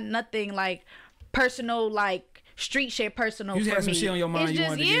 it's not nothing like personal, like street shit personal. You for had some me. shit on your mind. It's you just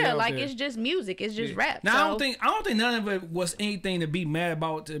wanted to get out like there. It's just music. It's just rap. Now so. I don't think none of it was anything to be mad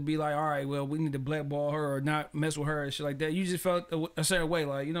about, to be like, all right, well, we need to blackball her or not mess with her and shit like that. You just felt a certain way,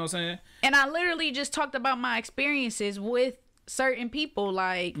 like, you know what I'm saying? And I literally just talked about my experiences with certain people.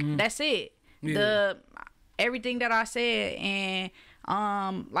 Like, that's it. Everything that I said, and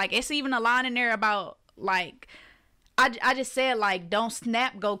like, it's even a line in there about, like, I just said, like, don't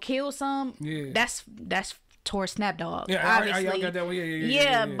snap, go kill some. Yeah. That's towards Snap Dogg. Yeah, obviously. I got that one.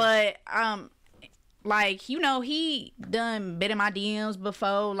 Yeah. But like, you know, he done been in my DMs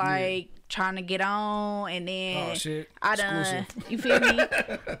before, like trying to get on, and then I done, you feel me?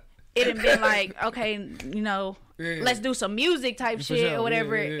 It done been like, okay, you know, let's do some music type shit or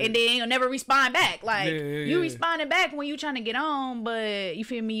whatever, and then you'll never respond back. Like, you responding back when you trying to get on, but you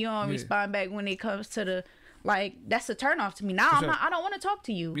feel me? You don't respond back when it comes to the. Like, that's a turn off to me. Now I don't want to talk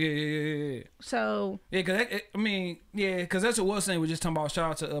to you. Yeah. So because that's what Will saying. We're just talking about,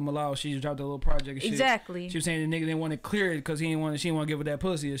 shout out to Malal. She dropped a little project and shit. Exactly. She was saying the nigga didn't want to clear it because she didn't want to give her that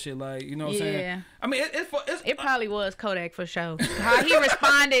pussy and shit. Like, you know what I'm saying? I mean, it probably was Kodak for sure. How he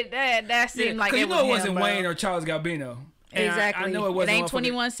responded, that seemed like it was him, wasn't bro. Wayne or Charles Gambino. And exactly. I know it wasn't. It ain't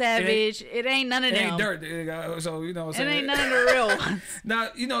 21 Savage. It ain't none of them. It ain't dirt. So, you know what I'm saying? It ain't none of the real ones. Now,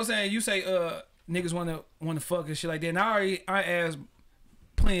 you know what I'm saying? You say, niggas want to fuck and shit like that. And I asked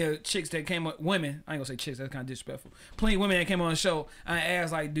plenty of chicks that came up, women. I ain't gonna say chicks, that's kind of disrespectful. Plenty of women that came on the show. I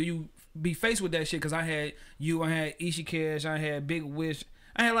asked, like, do you be faced with that shit? Because I had you, I had Ishi Cash, I had Big Wish.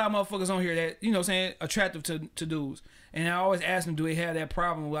 I had a lot of motherfuckers on here that, you know what I'm saying, attractive to dudes. And I always ask them, do they have that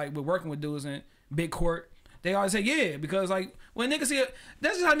problem, like, with working with dudes in big court? They always say, yeah, because, like, when niggas see it,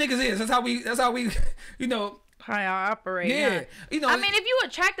 that's just how niggas is. That's how we, you know, how y'all operate. Yeah. You know, I mean, if you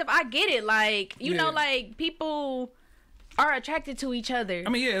attractive, I get it. Like, you know, like, people are attracted to each other. I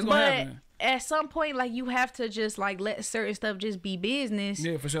mean, yeah, it's gonna happen. At some point, like, you have to just, like, let certain stuff just be business.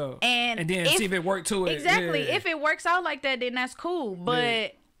 Yeah, for sure. And then see if it worked to it. Exactly. Yeah. If it works out like that, then that's cool.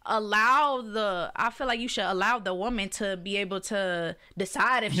 But I feel like you should allow the woman to be able to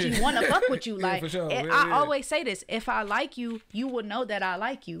decide if she want to fuck with you. Like, for sure. I always say this: if I like you, you will know that I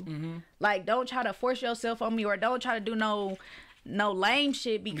like you. Like, don't try to force yourself on me, or don't try to do no lame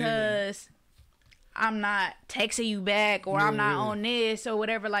shit because I'm not texting you back, or I'm not on this or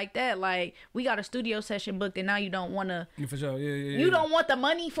whatever like that. Like, we got a studio session booked, and now you don't want to. For sure. You don't want the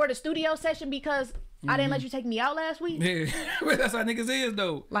money for the studio session because I didn't let you take me out last week. Yeah, that's how niggas is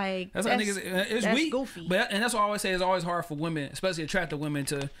though. Like, that's how niggas. It's that's weak, goofy. And that's what I always say. It's always hard for women, especially attractive women,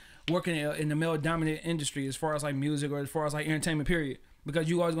 to work in the male dominant industry as far as like music or as far as like entertainment. Period. Because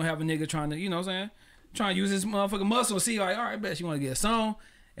you always gonna have a nigga trying to, you know what I'm saying, trying to use his motherfucking muscle. See, like, all right, bet she want to get a song.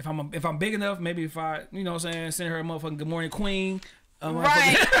 If I'm big enough, maybe if I, you know what I'm saying, send her a motherfucking Good Morning Queen.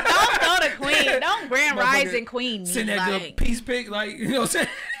 Right. Don't go to Queen. Don't Grand Rising Queen. Send that good peace pic, like, you know what I'm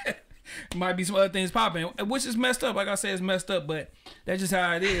saying. Might be some other things popping, which is messed up. Like I said, it's messed up, but that's just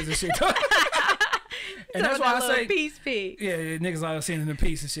how it is and shit. And that's why I say peace pic. Yeah, niggas like sending the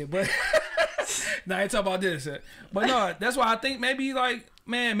peace and shit. But nah, I ain't talking about this shit. But no, that's why I think maybe like,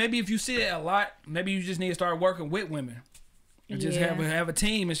 man, maybe if you see it a lot, maybe you just need to start working with women. And just have a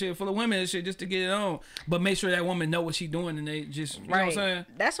team and shit full of women and shit just to get it on. But make sure that woman know what she doing and they just, you know what I'm saying?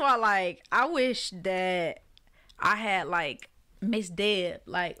 That's why, like, I wish that I had, like, Miss Deb,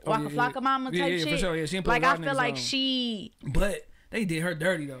 like, Waka Flocka Mama type shit. For sure. Yeah, she didn't put like, a lot I feel of like on. she... But they did her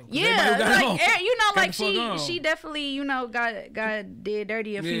dirty, though. Yeah, like, you know, like, she definitely, you know, got did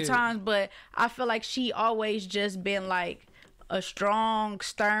dirty a few times. But I feel like she always just been, like, a strong,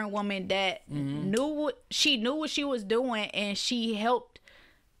 stern woman that knew what she was doing, and she helped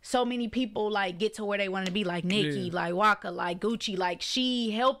so many people like get to where they wanted to be, like Nicki, like Waka, like Gucci. Like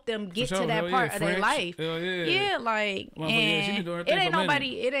she helped them get to that part of their life. Like, and it ain't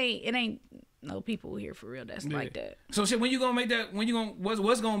nobody. It ain't no people here for real that's like that. So shit, when you gonna make that? When you gonna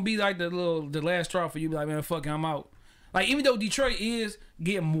what's gonna be like the last straw for you? Be like, man, fuck it, I'm out. Like, even though Detroit is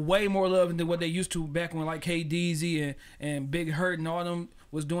getting way more love than what they used to back when, like, KDZ and Big Hurt and all them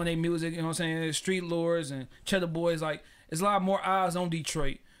was doing their music, you know what I'm saying, Street Lords and Cheddar Boys, like, there's a lot more eyes on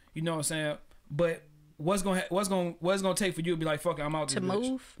Detroit, you know what I'm saying? But what's gonna take for you to be like, fuck it, I'm out to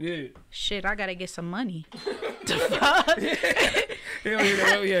move? Yeah. Shit, I gotta get some money. Hell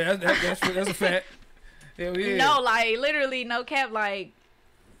yeah, that's a fact. Hell yeah. No, like, literally, no cap, like,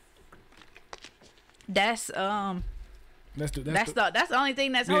 that's the only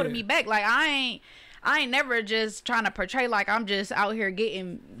thing that's holding me back. Like, I ain't never just trying to portray like I'm just out here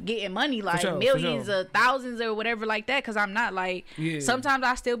getting money, like millions or thousands or whatever like that, because I'm not. Like, sometimes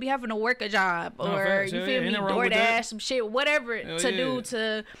I still be having to work a job or you feel me, DoorDash some shit, whatever do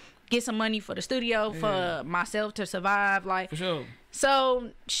to get some money for the studio, for myself to survive, like. For sure.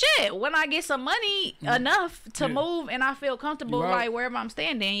 So shit, when I get some money enough to move and I feel comfortable, like wherever I'm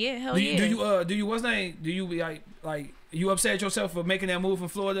standing, do you what's name? Do you be like you upset yourself for making that move from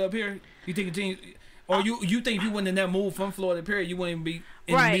Florida up here? You think you think if you went in that move from Florida up here, you wouldn't be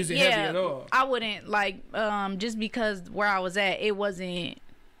in the music heavy at all? I wouldn't, like, just because where I was at, it wasn't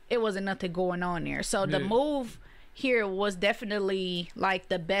nothing going on there. So the move here was definitely like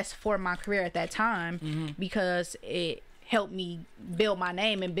the best for my career at that time, because it helped me build my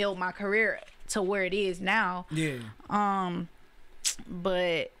name and build my career to where it is now.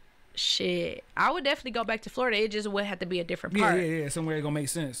 But shit, I would definitely go back to Florida. It just would have to be a different part. Somewhere it gonna make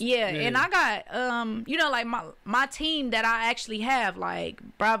sense. And I got you know, like my team that I actually have, like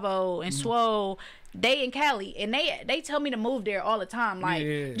Bravo and Swole, they in Cali, and they tell me to move there all the time.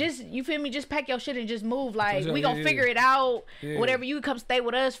 Like, just, you feel me, just pack your shit and just move. Like, we gonna figure it out. Whatever, you come stay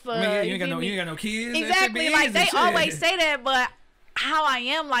with us for. You ain't got no kids. Exactly, like they always say that, but how I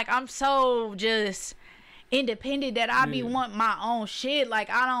am, like, I'm so just independent that I be want my own shit. Like,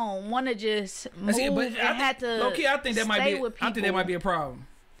 I don't want to just move and have to. Low-key, I think that might be. I think that might be a problem.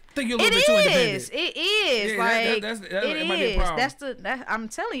 I think you're a little bit too independent. It is. Like, it might be a problem. I'm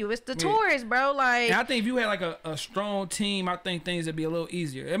telling you, it's the tourists, bro. Like, and I think if you had like a strong team, I think things would be a little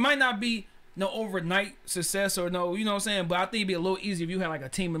easier. It might not be no overnight success or no, you know what I'm saying, but I think it'd be a little easier if you had like a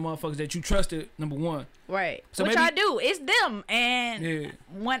team of motherfuckers that you trusted, number one. Right. So which I do. It's them. And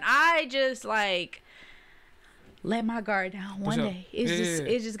when I just like let my guard down one day,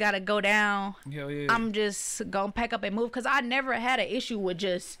 it's just gotta go down. I'm just gonna pack up and move, because I never had an issue with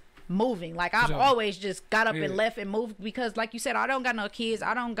just moving. Like, I've always just got up and left and moved, because like you said, I don't got no kids,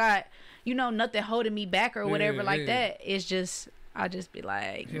 I don't got, you know, nothing holding me back or whatever like that. It's just, I just be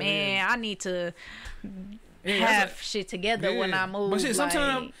like, man, I need to have shit together when I move. But shit,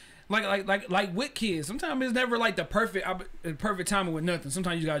 sometimes like with kids, sometimes it's never like the perfect timing with nothing.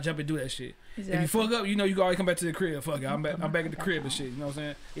 Sometimes you gotta jump and do that shit. Exactly. If you fuck up, you know, you can always come back to the crib. Fuck it, I'm back at the crib and shit. You know what I'm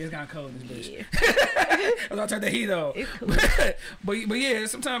saying? Yeah, it's kind of cold in this bitch. I'm gonna turn the heat on. It's cool. but yeah,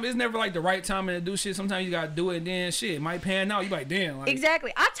 sometimes it's never like the right timing to do shit. Sometimes you gotta do it, and then shit it might pan out. You like, damn. Like,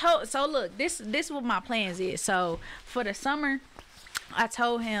 exactly. So look, this what my plans is. So for the summer, I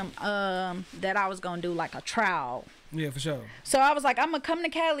told him that I was gonna do like a trial. Yeah, for sure. So I was like, I'm gonna come to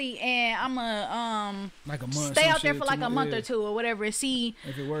Cali and I'm gonna like a month, stay out there for like a month or two or whatever, and see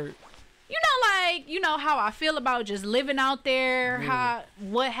if it works. You know, like, you know how I feel about just living out there,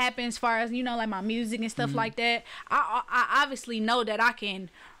 what happens as far as, you know, like my music and stuff like that. I obviously know that I can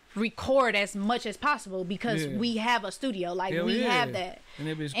record as much as possible, because we have a studio, like we have that,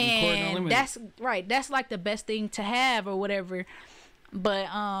 and that's right. That's like the best thing to have or whatever. But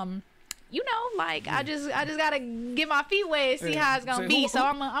you know, like I just gotta get my feet wet and see how it's gonna be. So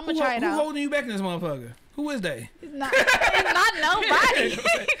I'm gonna try it out. Who holding you back in this motherfucker? Who is they? It's not nobody.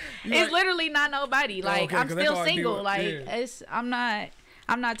 It's literally not nobody. Like, I'm still single. Like, I'm not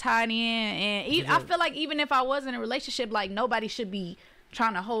I'm not tied in, and I feel like even if I was in a relationship, like nobody should be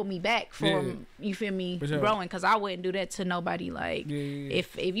trying to hold me back from you feel me growing, because I wouldn't do that to nobody. Like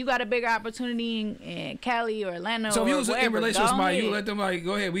if you got a bigger opportunity in Cali or Atlanta, so or if you was wherever, in a relationship with somebody, you let them like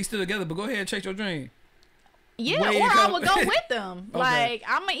go ahead, we still together, but go ahead and chase your dream. Yeah, or I would go with them. Okay. Like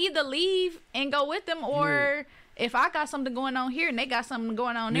I'm gonna either leave and go with them, or if I got something going on here and they got something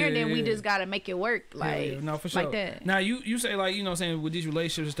going on there, then we just gotta make it work. Like no, for sure. Like that. Now you say, like, you know what I'm saying, with these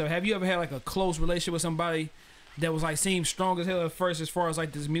relationships and stuff, have you ever had like a close relationship with somebody that was like seemed strong as hell at first as far as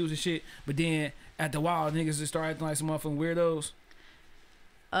like this music shit, but then at the while niggas just start acting like some motherfucking weirdos?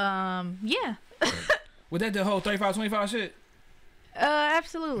 Yeah. Was that the whole 35-25 shit?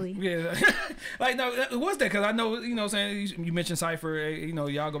 Absolutely. Yeah. Like, no, what's that? Because I know, you know what I'm saying, you mentioned Cypher, you know,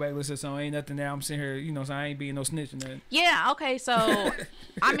 y'all go back and listen to song, ain't nothing there. I'm sitting here, you know, so I ain't being no snitch and nothing. Yeah, okay, so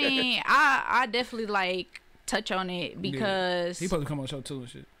I mean, I definitely like touch on it because he supposed to come on the show too and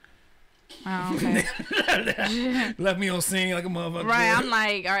shit. Oh, okay. Left me on scene like a motherfucker. Right, I'm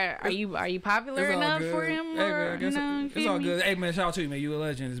like, are you popular enough for him? Hey, or, man, it's all good. Hey man, shout out to you, man. You a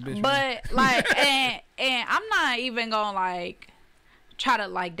legend, this bitch. But man. Like, and I'm not even gonna like try to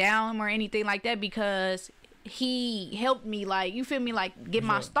like down him or anything like that, because he helped me, like, you feel me, like get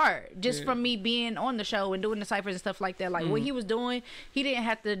my start just from me being on the show and doing the ciphers and stuff like that. Like what he was doing, he didn't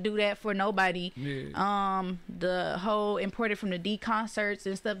have to do that for nobody. The whole imported from the D concerts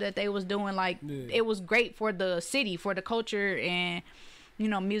and stuff that they was doing, like it was great for the city, for the culture, and you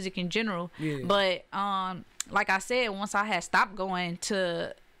know, music in general. But like I said, once I had stopped going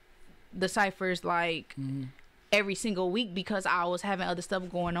to the ciphers like every single week because I was having other stuff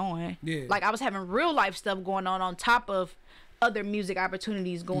going on. Like I was having real life stuff going on top of other music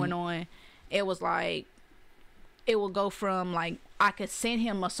opportunities going on. It was like, it would go from like I could send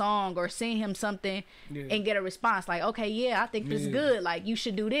him a song or send him something and get a response like, okay, yeah, I think this is good, like you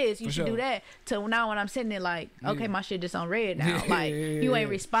should do this, you should do that, to now when I'm sitting there like, okay, my shit just on red now. Like you ain't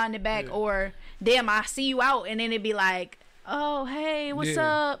responding back, or damn, I see you out, and then it'd be like, oh hey, what's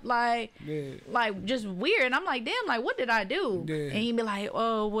up, like just weird. And I'm like, damn, like what did I do? And he'd be like,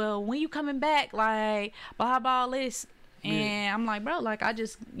 oh well, when you coming back, like blah blah all this. And I'm like, bro, like I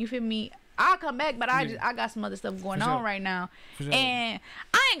just, you feel me, I'll come back, but I got some other stuff going on right now. And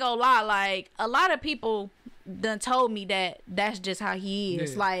I ain't gonna lie, like a lot of people done told me that that's just how he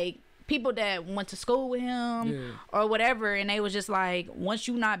is. Like people that went to school with him or whatever, and they was just like, once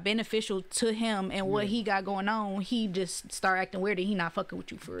you not beneficial to him and what he got going on, he just start acting weird and he not fucking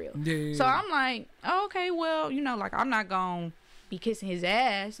with you for real. So I'm like, oh, okay, well, you know, like I'm not gonna be kissing his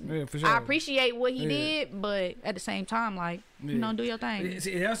ass. For sure. I appreciate what he did, but at the same time, like, you know, do your thing.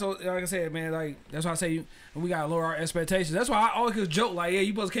 See, that's what, like I said, man, like that's why I say we gotta lower our expectations. That's why I always joke like, yeah,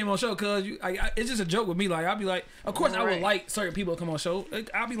 you supposed to came on show, cause you, it's just a joke with me. Like I'll be like, of course I would like certain people to come on show.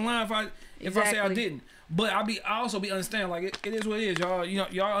 I'll be lying if I say I didn't. But I also be understand, like it is what it is, y'all. You know,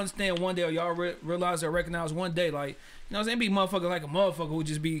 y'all understand one day, or y'all realize or recognize one day, like, you know what I'm saying, be motherfucker like a motherfucker who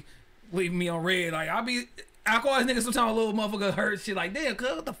just be leaving me on red. Like I call this nigga sometimes a little motherfucker hurt shit like, damn, cuz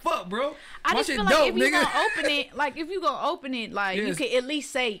what the fuck, bro? I just feel like if you gonna open it, like if you gonna open it, like you can at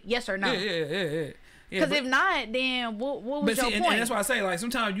least say yes or no. Yeah. Because if not, then what was your point? And that's why I say, like,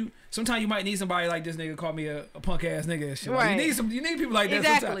 sometimes you might need somebody like this nigga call me a punk ass nigga and shit. Like, you need people like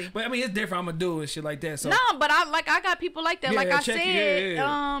that sometimes. But I mean, it's different. I'm gonna do and shit like that. So no, but I got people like that. Like I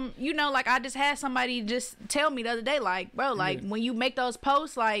said, you know, like I just had somebody just tell me the other day, like, bro, like when you make those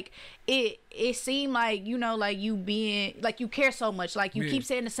posts, like it seemed like, you know, like you being like you care so much, like you keep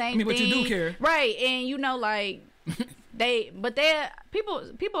saying the same thing. But you do care, right? And you know, like.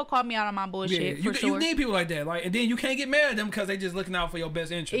 People call me out on my bullshit. For sure. You need people like that, like, and then you can't get mad at them because they just looking out for your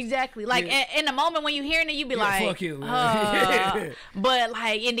best interest. Exactly. Like in the moment when you hearing it, you be like, "Fuck you." But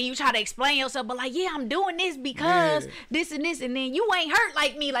like, and then you try to explain yourself, but like, yeah, I'm doing this because this and this, and then you ain't hurt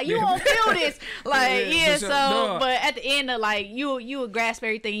like me, like you won't feel this, like So, no. But at the end of like, you would grasp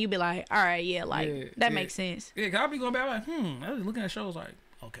everything. You be like, all right, like that makes sense. Yeah, 'cause I'll be going back like, I was looking at shows like.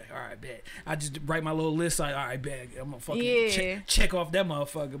 Okay, all right, bet. I just write my little list like, all right, bet. I'm gonna fucking check off that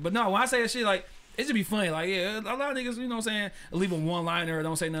motherfucker. But no, when I say that shit, like, it should be funny. Like, yeah, a lot of niggas, you know what I'm saying, leave a one-liner or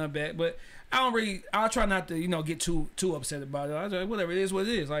don't say nothing back. But I'll try not to, you know, get too upset about it. I was like, whatever, it is what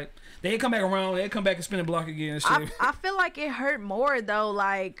it is. Like, they come back around, they come back and spin the block again and shit. I feel like it hurt more, though,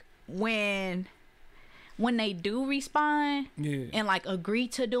 like, when they do respond and, like, agree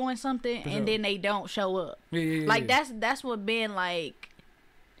to doing something and then they don't show up. Like, that's what been, like,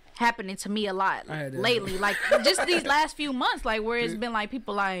 happening to me a lot lately, like just these last few months, like where it's been like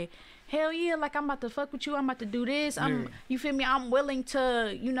people like, hell yeah, like I'm about to fuck with you, I'm about to do this, you feel me, I'm willing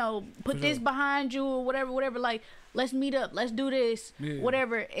to, you know, put this behind you or whatever, like let's meet up, let's do this,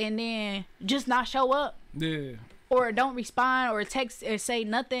 whatever, and then just not show up, or don't respond or text or say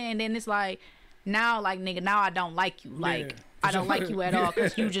nothing, and then it's like, now like nigga, now I don't like you, like I don't like you at all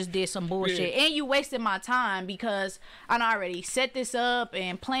because you just did some bullshit and you wasted my time because I already set this up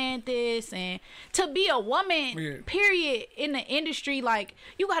and planned this. And to be a woman, period, in the industry, like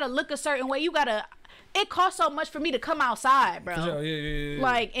you gotta look a certain way. You gotta. It costs so much for me to come outside, bro.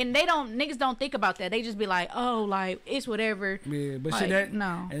 Like, and niggas don't think about that. They just be like, oh, like it's whatever. Yeah, but like, shit, that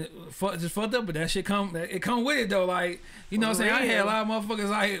no, and just fucked up. But that shit come with it though. Like, you know what I'm saying? I had a lot of motherfuckers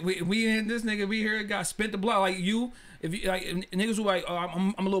like we in this nigga. We here got spent the block like you. If you like niggas who like, oh,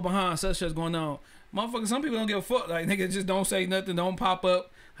 I'm a little behind, such shit's going on. Motherfuckers, some people don't give a fuck. Like niggas just don't say nothing, don't pop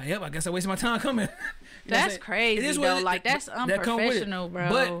up. Like, yep, I guess I wasted my time coming. That's crazy though. Like that's unprofessional, bro.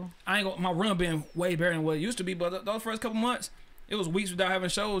 But I ain't gonna, my run been way better than what it used to be. But those first couple months, it was weeks without having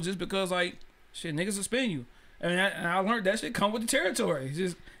shows just because like shit, niggas will spin you. And I learned that shit come with the territory.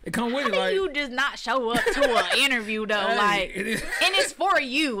 It come with it. How like you just not show up to an interview though? Hey, like, and it's for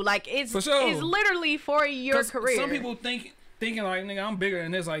you. Like it's for sure. It's literally for your career. Some people thinking like, nigga, I'm bigger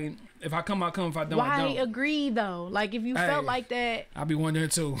than this. Like, if I come, I come. If I don't, I don't. Why agree though? Like, if you felt like that, I'd be wondering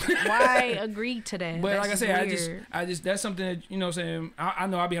too. Why agree to that? But that's like I said, I just that's something that, you know what I'm saying. I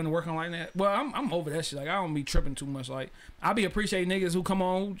know I be on the working like that. Well, I'm over that shit. Like, I don't be tripping too much. Like, I be appreciating niggas who come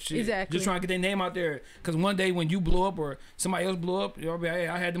on, shit, just trying to get their name out there. Cause one day when you blow up or somebody else blow up, you'll be like, hey,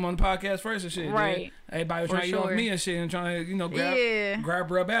 I had them on the podcast first and shit. Right. Dude. Everybody was trying to get off me and shit and trying to, you know,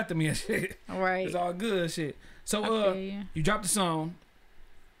 grab rub after me and shit. Right. It's all good shit. So you dropped the song.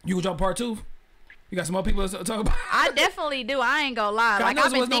 You will drop part 2? You got some more people to talk about? I definitely do. I ain't gonna lie. Like,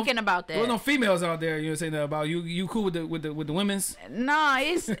 I've been thinking about that. There was no females out there. You know saying that about you. You cool with the women's? Nah,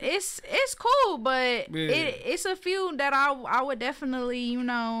 it's cool, but it's a few that I would definitely, you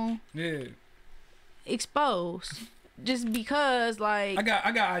know, expose. Just because, like,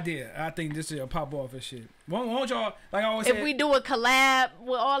 I got idea. I think this will pop off and shit. Won't y'all, like I always if say, we do a collab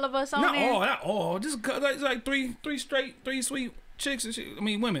with all of us on there? Not all. Just like three sweet chicks and shit. I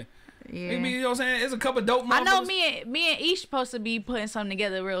mean, women. Yeah. Maybe, you know what I'm saying? It's a couple dope motherfuckers. I know me and Ish supposed to be putting something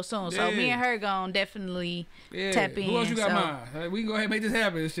together real soon. So me and her gonna definitely tap in. Who else you got mine? Like, we can go ahead and make this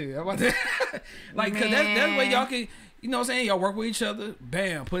happen and shit. How about that? Like, cause that's way y'all can, you know what I'm saying? Y'all work with each other.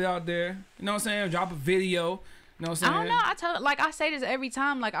 Bam, put it out there. You know what I'm saying? Drop a video. You know what I'm saying? I don't know. I say this every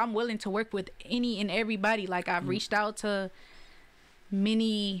time. Like, I'm willing to work with any and everybody. Like, I've reached out to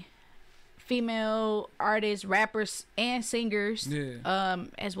many female artists, rappers, and singers,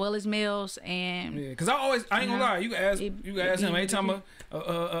 as well as males. And cause I ain't gonna lie. You can ask him anytime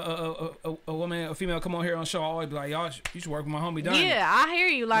a woman, a female come on here on the show. I always be like, y'all, you should work with my homie Donnie. Yeah, I hear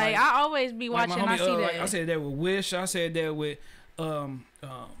you. Like I always be watching. Homie, I see that. I said that with Wish. I said that with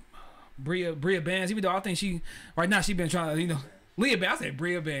Bria Bands, even though I think she been trying to, you know, Leah Bands. I said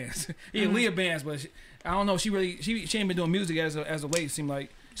Bria Bands. Leah Bands, but I don't know. She ain't been doing music as of late. It seemed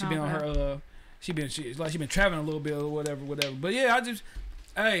like she been on her she been traveling a little bit or whatever. But yeah,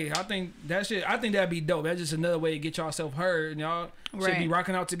 I think that shit. I think that'd be dope. That's just another way to get yourself heard, and y'all should be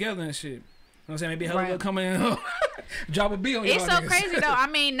rocking out together and shit. You know what I'm saying? Maybe Hella coming in, drop a beat on y'all. It's so crazy though. I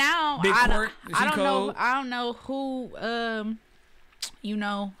mean, now I don't know who you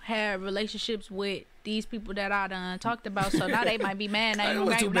know, had relationships with these people that I done talked about. So now they might be mad. Now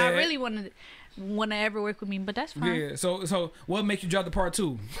you not really want to ever work with me, but that's fine. Yeah. So what make you drop the part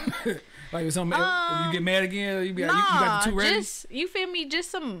 2? Like if something, if you get mad again, you got the 2 ready. You feel me?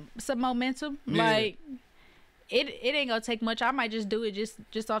 Just some momentum. Yeah. Like it ain't gonna take much. I might just do it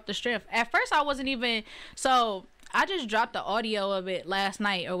just off the strength. At first, I wasn't even so. I just dropped the audio of it last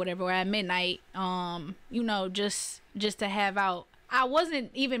night or whatever, or at midnight. You know, just to have out. I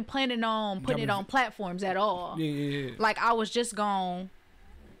wasn't even planning on putting it on platforms at all. Yeah. Like I was just gonna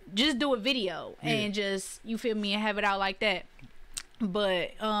do a video and just, you feel me, and have it out like that.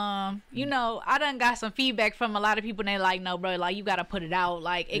 But you know, I done got some feedback from a lot of people and they like, no bro, like you gotta put it out,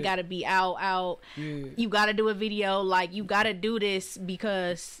 like it gotta be out. You gotta do a video, like you gotta do this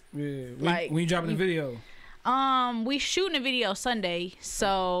because like when you dropping the video? We shooting a video Sunday,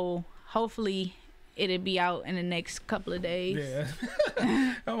 so hopefully it'll be out in the next couple of days.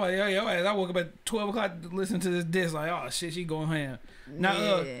 Yeah. I'm like, I woke up at 12 o'clock to listen to this disc, like, oh shit, she going ham.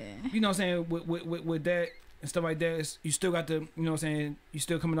 Now, you know what I'm saying, with that and stuff like that, you still got the, you know what I'm saying, you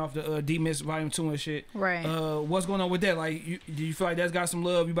still coming off the D-Miss Volume 2 and shit. Right. What's going on with that? Like, do you feel like that's got some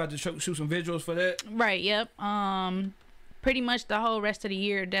love? You about to shoot some visuals for that? Right, yep. Pretty much the whole rest of the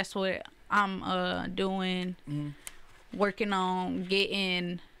year, that's what I'm doing, working on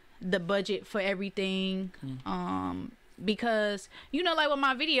getting the budget for everything. Because you know, like with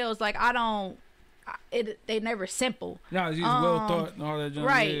my videos, like they never simple. No, it's just well thought and all that junk.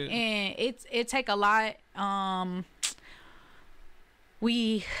 Right, yeah. and it take a lot.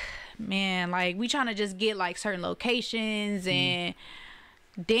 We trying to just get like certain locations and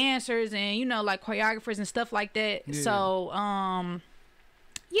dancers and you know like choreographers and stuff like that. Yeah. So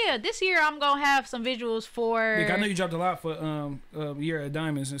yeah, this year I'm gonna have some visuals for. Like, I know you dropped a lot for Year of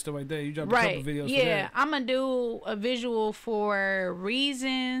Diamonds and stuff like that. You dropped a couple videos. Yeah, for that. I'm gonna do a visual for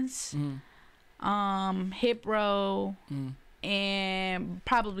Reasons, Hip Row, and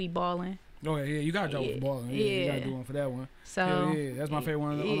probably Ballin'. Oh yeah, you gotta drop with Ballin'. Yeah, you gotta do one for that one. So yeah, that's my favorite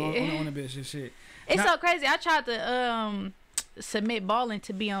one on the bitch. Shit. It's so crazy. I tried to submit Ballin'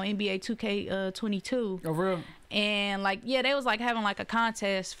 to be on NBA 2K22. Oh, for real? And like, yeah, they was like having like a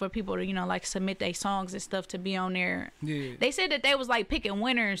contest for people to, you know, like submit their songs and stuff to be on there. Yeah. They said that they was like picking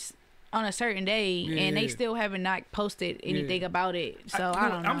winners on a certain day, and they still haven't not posted anything about it. So I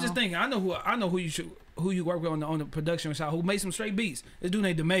don't know. I'm just thinking. I know who you work with on the production side. Who made some straight beats? This dude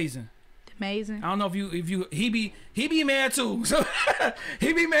named Amazing. Amazing. I don't know if you he be mad too. So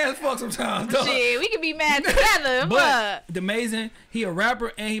he be mad as fuck sometimes. Dog. Shit, we can be mad together. But the Amazing, he a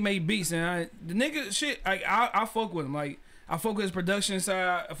rapper and he made beats, and the nigga shit. I fuck with him. Like I fuck with his production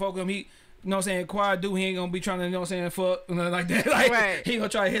side. I fuck with him. He, you know what I'm saying, quiet dude. He ain't gonna be trying to, you know what I'm saying, fuck, you know, like that. Like he ain't gonna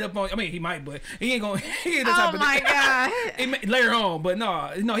try to hit up on. I mean, he might, but he ain't gonna. He ain't the type oh my god. Later on, but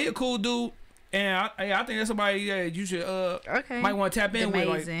no, he a cool dude. And I think that's somebody that you should might want to tap in with.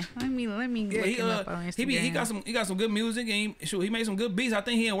 Like, let me look him up on Instagram. He got some good music and he made some good beats. I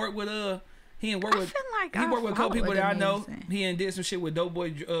think he worked with a couple people that I know. He did some shit with Dope Boy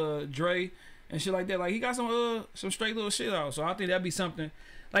Dre and shit like that. Like he got some straight little shit out. So I think that'd be something.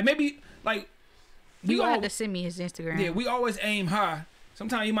 Like maybe like you gonna have to send me his Instagram. Yeah, we always aim high.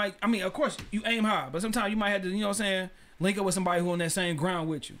 Sometimes you might. I mean, of course you aim high, but sometimes you might have to. You know what I'm saying? Link up with somebody who on that same ground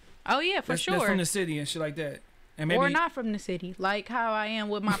with you. Oh yeah, for sure. That's from the city and shit like that. And maybe, or not from the city, like how I am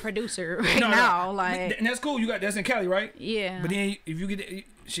with my producer now. Like, and that's cool. You got that's in Cali, right? Yeah. But then if you get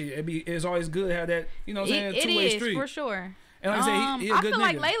shit, it's always good to have that. You know what I'm saying? Two-way street for sure. And like I say, he a good I feel nigga.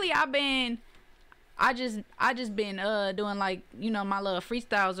 like lately I just been doing like, you know, my little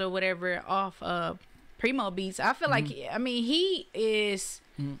freestyles or whatever off Primo beats. I feel like I mean he is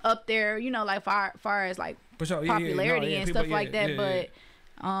up there, you know, like far as like sure. popularity and stuff like that, but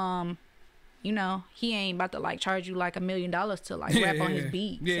you know, he ain't about to like charge you like $1 million to like rap on his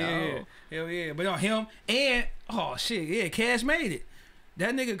beat. Hell yeah. But on him and oh shit, yeah, Cash made it.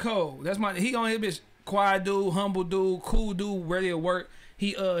 That nigga cold. That's he on his bitch. Quiet dude, humble dude, cool dude, ready to work.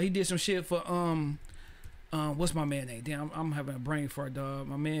 He did some shit for what's my man name? Damn, I'm having a brain fart, dog.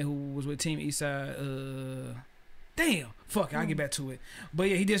 My man who was with Team Eastside. Damn, fuck it, I'll get back to it. But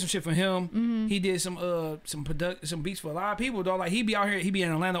yeah, he did some shit for him. He did some beats for a lot of people, dog. Like he be out here, he be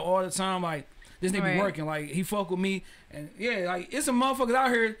in Atlanta all the time. Like this nigga be working. Like he fuck with me, and yeah, like it's some motherfuckers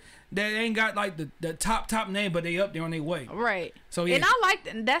out here that ain't got like the top name, but they up there on their way. Right. So yeah, and I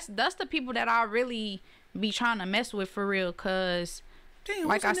like that's the people that I really be trying to mess with for real, cause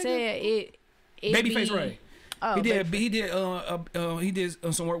like I said, it Babyface Ray. Oh, he did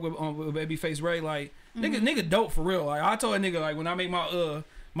some work with Babyface Ray. Like nigga dope for real. Like I told a nigga, like when I make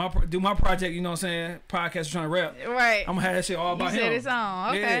my project, you know what I'm saying, podcast trying to rap, right, I'm gonna have that shit all about him. Said it's on.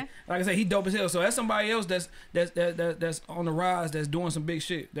 Okay. Yeah. Like I said, he dope as hell. So that's somebody else that's on the rise, that's doing some big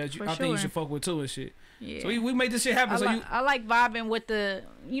shit that I think you should fuck with too and shit. Yeah. So we made this shit happen. I like vibing with the,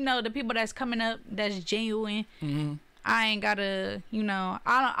 you know, the people that's coming up that's genuine. I ain't gotta, you know,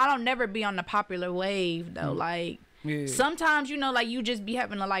 I don't never be on the popular wave though. Like sometimes, you know, like you just be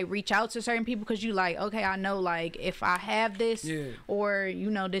having to like reach out to certain people because you like, okay, I know like if I have this or, you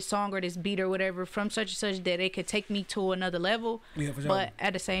know, this song or this beat or whatever from such and such that it could take me to another level. Yeah, for sure. But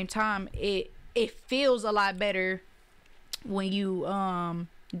at the same time, it feels a lot better when you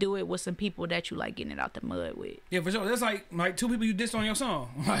do it with some people that you like getting it out the mud with. Yeah, for sure. That's like two people you dissed on your song.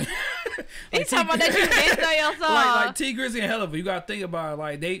 Like you talking about that you dissed on your song? Like T Grizzly and Helliver. You gotta think about it.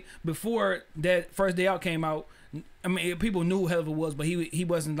 Like they, before that First Day Out came out, I mean people knew who Helliver was, but he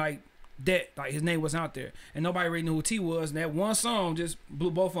wasn't like that. Like his name wasn't out there, and nobody really knew who T was. And that one song just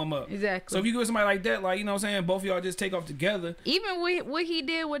blew both of them up. Exactly. So if you give somebody like that, like, you know what I'm saying, both of y'all just take off together. Even with what he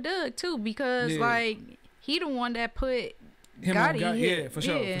did with Doug too, because like he the one that put yeah, for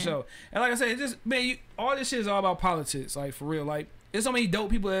sure. And like I said, it's just, man, all this shit is all about politics, like for real. Like there's so many dope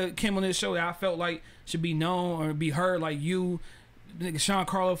people that came on this show that I felt like should be known or be heard, like you, nigga Sean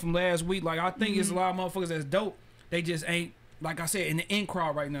Carlo from last week. Like I think it's a lot of motherfuckers that's dope. They just ain't, like I said, in the in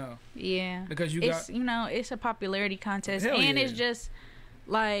crowd right now. Yeah, because you know, it's a popularity contest, and it's just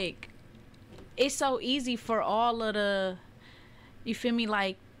like it's so easy for all of the, you feel me,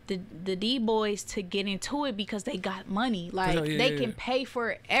 like the D boys to get into it because they got money. Like they can pay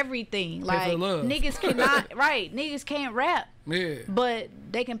for everything. Like niggas cannot right, niggas can't rap. Yeah. But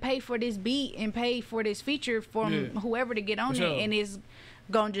they can pay for this beat and pay for this feature from whoever to get on it, and it's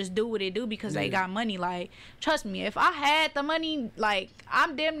gonna just do what it do because they got money. Like, trust me, if I had the money, like,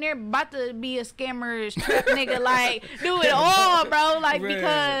 I'm damn near about to be a scammer trap nigga, like, do it all, bro. Like,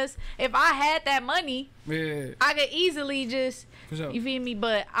 because if I had that money, I could easily just, you feel me?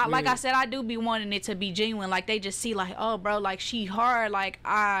 But like I said, I do be wanting it to be genuine. Like, they just see like, oh, bro, like, she hard. Like,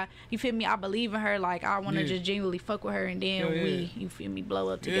 you feel me? I believe in her. Like, I want to just genuinely fuck with her, and then we, you feel me, blow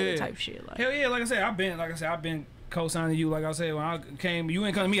up together type shit. Like, hell yeah. Like I said, I've been co-signing you. Like I said, when I came, you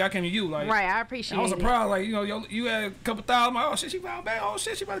ain't come to me, I came to you. Like, right, I appreciate it. I was surprised. Like, you know, you had a couple thousand. Like, oh shit, she found back. Oh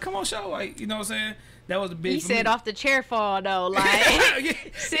shit, she about to come on show. Like, you know what I'm saying? That was the big. He said off the chair fall though.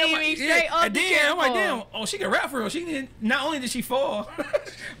 Like, see me straight off the chair fall. I'm like, damn. Oh, she can rap for real. She didn't. Not only did she fall,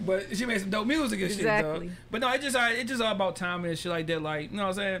 but she made some dope music and shit. Though. But no, it just all about timing and shit like that. Like, you know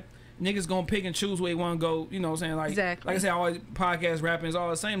what I'm saying? Niggas gonna pick and choose where they want to go. You know what I'm saying? Like, like I said, always podcast rapping is all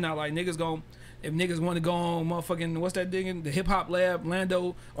the same now. Like, niggas gonna. If niggas want to go on motherfucking, what's that thing, the Hip Hop Lab,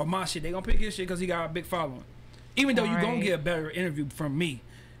 Lando, or my shit, they gonna pick his shit because he got a big following. Even though you gonna get a better interview from me.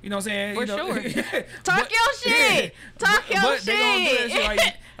 You know what I'm saying? For sure. Talk your shit. Talk your shit. They gonna do that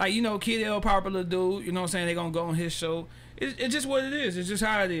shit like, you know, Kid L, popular dude, you know what I'm saying? They gonna go on his show. It's just what it is. It's just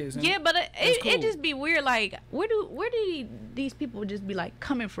how it is. Yeah, but it just be weird. Like, where do these people just be like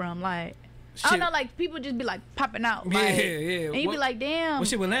coming from? Like, shit. I don't know, like people just be like popping out. Like, yeah. And you be like, damn. Well,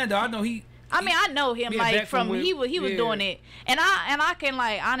 shit with Lando, I know I know him like from he was doing it, and I can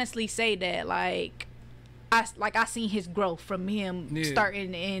like honestly say that like I seen his growth from him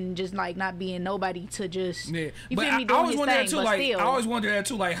starting and just like not being nobody to just you feel me doing his thing, too, but like, still. I always wonder that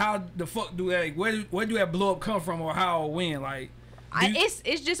too, like how the fuck do that? Where do that blow up come from, or how or when? Like.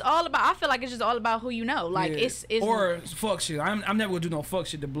 It's just all about. I feel like it's just all about who you know. Like it's or fuck shit. I'm never gonna do no fuck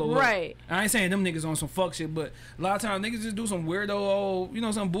shit to blow up. Right. I ain't saying them niggas on some fuck shit, but a lot of times niggas just do some weirdo old, you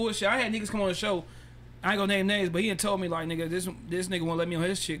know, some bullshit. I had niggas come on the show. I ain't gonna name names, but he had told me like, nigga, this nigga won't let me on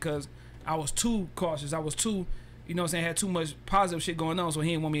his shit because I was too cautious. I was too. You know what I'm saying? Had too much positive shit going on, so he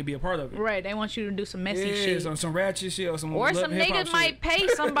didn't want me to be a part of it. Right. They want you to do some messy shit. Some ratchet shit or some niggas might pay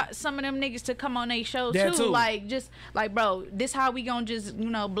some of them niggas to come on their show too. Like, just like, bro, this how we gonna just, you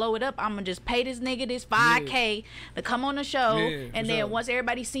know, blow it up. I'm gonna just pay this nigga this $5K to come on the show, and then once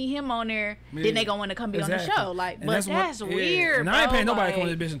everybody see him on there, then they gonna want to come be on the show. Like, and but that's weird, and bro. I ain't paying nobody to come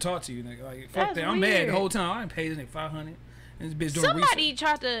on this bitch and talk to you, nigga. Like, fuck that. I'm mad the whole time. I ain't paid this nigga $500. And this bitch doing somebody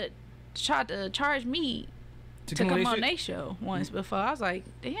tried to charge me to come on their show once before. I was like,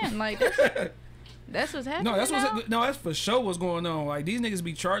 damn, like that's what's happening. No, that's for sure what's going on. Like, these niggas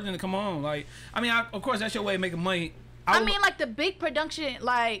be charging to come on. Like, I mean, of course that's your way of making money. I mean, like the big production,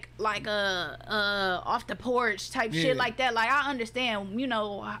 like off the porch type shit like that. Like, I understand, you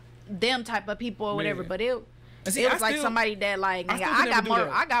know, them type of people or whatever, but it was like somebody that like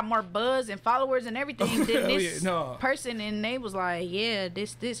I got more buzz and followers and everything than this person, and they was like, yeah,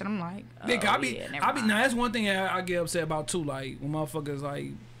 this, and I'm like, now that's one thing I get upset about too. Like, when motherfuckers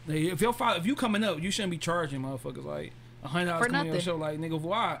like, if you coming up, you shouldn't be charging motherfuckers like $100 coming on your show. Like, nigga,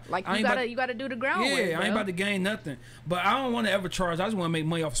 why? Like, you gotta do the groundwork. Yeah, I ain't about to gain nothing, but I don't want to ever charge. I just want to make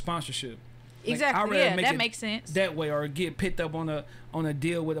money off sponsorship. Like, exactly. Yeah, that makes sense. That way, or get picked up on a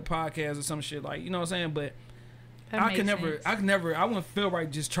deal with a podcast or some shit. Like, you know what I'm saying? But I wouldn't feel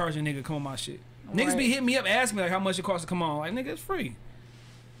right just charging nigga come on my shit. Right. Niggas be hitting me up asking me like how much it costs to come on. Like, nigga, it's free.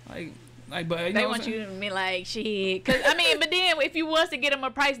 Like, but you they want you to be like, shit. Cause I mean, but then if you was to get them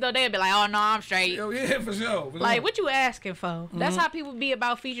a price though, they'd be like, oh no, I'm straight. Oh yeah, for sure. Like, what you asking for? That's how people be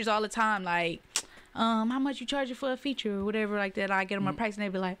about features all the time. Like, how much you charging for a feature or whatever like that. I get them a price and they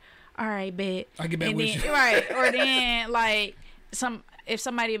be like, all right, bet. I get back with you. Right, or then like if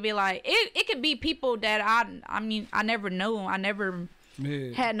somebody would be like, it could be people that I mean, I never know. I never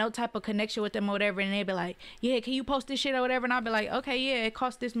had no type of connection with them or whatever, and they'd be like, yeah, can you post this shit or whatever? And I'd be like, okay, yeah, it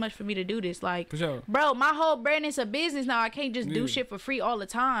costs this much for me to do this. Like, for sure. Bro, my whole brand is a business now. I can't just do shit for free all the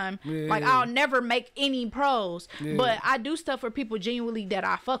time. Like, I'll never make any pros, but I do stuff for people genuinely that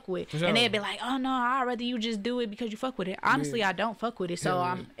I fuck with, sure. And they'd be like, oh no, I'd rather you just do it because you fuck with it. Honestly, I don't fuck with it,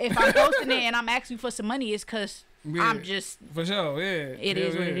 so if I'm posting it and I'm asking for some money, it's because I'm just, for sure, It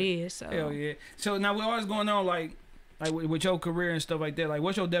is what it is. So hell yeah. So now with all this going on, like with your career and stuff like that, like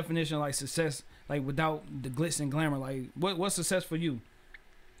what's your definition of like success, like without the glitz and glamour? Like what's success for you?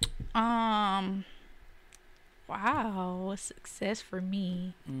 Wow, what's success for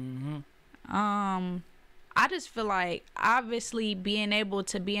me? I just feel like obviously being able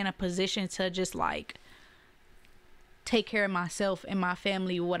to be in a position to just like take care of myself and my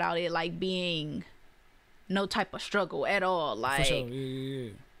family without it like being no type of struggle at all. Like, for sure.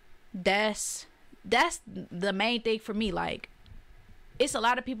 Yeah. that's the main thing for me. Like, it's a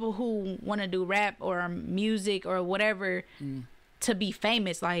lot of people who want to do rap or music or whatever to be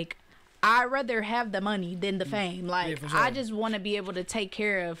famous. Like, I'd rather have the money than the fame. Like, yeah, sure. I just want to be able to take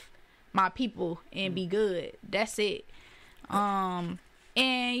care of my people and be good. That's it. And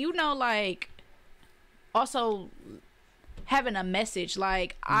you know, like, also having a message.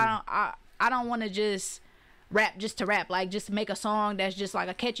 Like, I don't want to just rap just to rap. Like, just make a song that's just like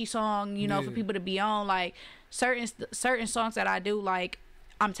a catchy song, you know, for people to be on. Like, certain songs that I do, like,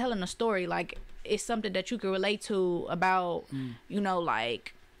 I'm telling a story. Like, it's something that you can relate to about, you know,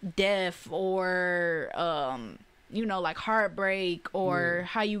 like death or you know, like heartbreak or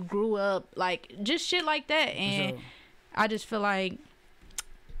how you grew up, like just shit like that. And sure. I just feel like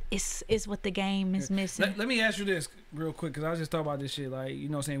it's what the game is missing. Let me ask you this real quick, because I just thought about this shit. Like, you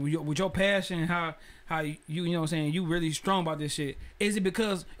know what I'm saying, with your passion, how you know what I'm saying, you really strong about this shit. Is it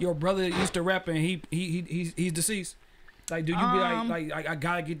because your brother used to rap and he's deceased? Like, do you be like I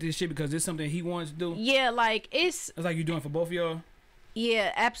gotta get this shit because it's something he wants to do? Yeah, like it's like you doing for both of y'all?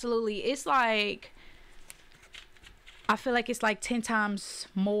 Yeah, absolutely. It's like, I feel like it's like 10 times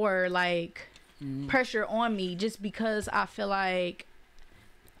more like pressure on me, just because I feel like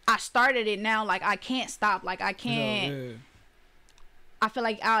I started it now. Like, I can't stop. Like, I can't. I feel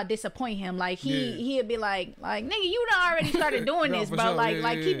like I'll disappoint him. Like, he'll be like, nigga, you done already started doing this, bro.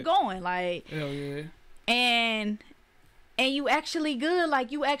 Sure. Keep going. Like, hell yeah. And you actually good.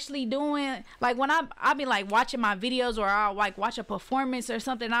 Like, you actually doing, like, when I be like watching my videos or I'll like watch a performance or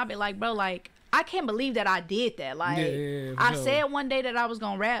something, I'll be like, bro, like, I can't believe that I did that. Like, I said one day that I was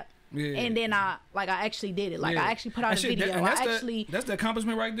gonna rap. Yeah. And then I actually did it. Like, I actually put out a video. That's the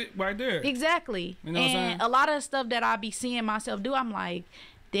accomplishment right there. Exactly. You know and a lot of stuff that I be seeing myself do, I'm like,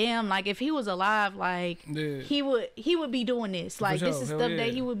 damn, like, if he was alive, like, he would be doing this. Like, this is stuff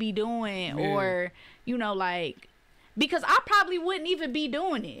that he would be doing. Or, you know, like, because I probably wouldn't even be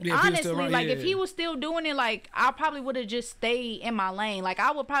doing it. Honestly, like, if he was still doing it, like, I probably would have just stayed in my lane. Like,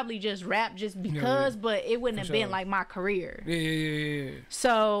 I would probably just rap just because, but it wouldn't have been like my career. Yeah.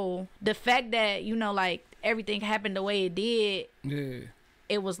 So the fact that, you know, like, everything happened the way it did,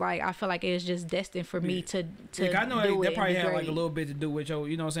 it was like, I feel like it was just destined for me to I know do that probably had like a little bit to do with your,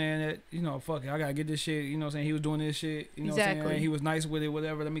 you know what I'm saying, that, you know, fuck it, I gotta get this shit, you know what I'm saying, he was doing this shit, you know what I'm saying, he was nice with it,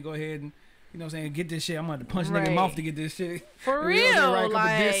 whatever, let me go ahead and, you know what I'm saying, get this shit. I'm gonna punch a nigga mouth to get this shit. For real,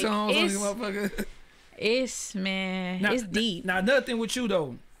 like, it's man, it's deep. Now another thing with you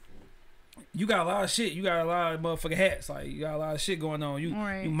though, you got a lot of shit. You got a lot of motherfucking hats. Like, you got a lot of shit going on.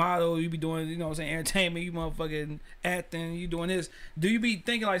 You model. You be doing, you know what I'm saying, entertainment. You motherfucking acting. You doing this. Do you be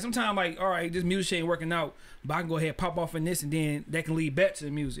thinking like sometimes like, all right, this music ain't working out, but I can go ahead and pop off in this, and then that can lead back to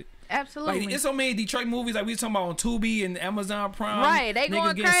the music. Absolutely. Like, it's so many Detroit movies like we was talking about on Tubi and Amazon Prime. Right, they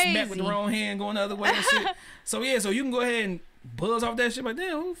going getting crazy. Smacked with the wrong hand, going the other way and shit. So yeah, so you can go ahead and buzz off that shit. Like,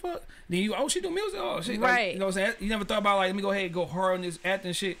 damn, who the fuck? Then you, she do music. Oh shit, right? Like, you know what I'm saying? You never thought about like, let me go ahead and go hard on this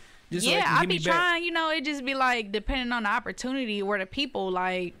acting shit. Just so I be trying. You know, it just be like depending on the opportunity or the people.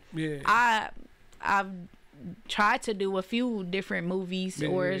 Like, I've tried to do a few different movies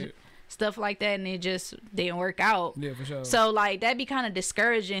or stuff like that, and it just didn't work out. Yeah, for sure. So like that be kind of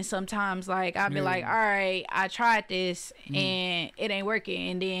discouraging sometimes. Like, I'd be like, all right, I tried this and it ain't working,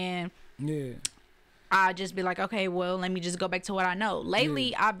 and then I just be like, okay, well, let me just go back to what I know.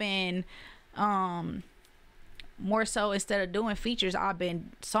 Lately, I've been more so, instead of doing features, I've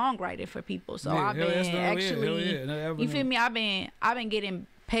been songwriting for people. So I've been actually, you feel me? I've been getting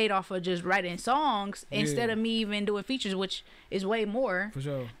paid off of just writing songs instead of me even doing features, which is way more. For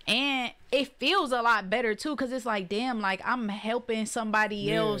sure. And it feels a lot better too, because it's like, damn, like I'm helping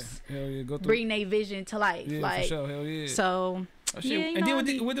somebody else bring their vision to life. Like, for sure. Hell yeah. So and then with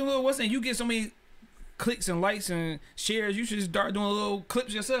the little, what's that? You get so many clicks and likes and shares, you should just start doing little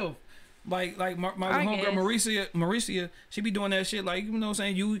clips yourself. Like my homegirl Mauricia, she be doing that shit. Like, you know what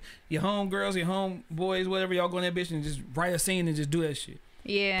I'm saying, your homegirls, your homeboys, whatever, y'all go in that bitch and just write a scene and just do that shit.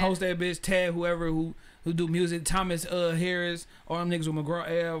 Yeah. Post that bitch, tag whoever who do music, Thomas Harris, all them niggas with McGraw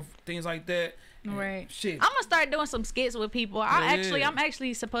Ave, things like that. Right. Shit. I'm gonna start doing some skits with people. I'm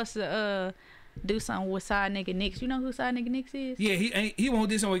actually supposed to do something with Side Nigga Nix. You know who Side Nigga Nix is? Yeah, he won't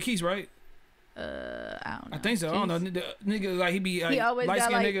do something with Keith, right? I don't know. I think so. I don't know. Nigga, like he be like, he always light got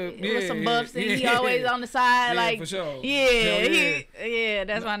skinned like nigga, with some buffs, and he always on the side, yeah, like for sure. Yeah,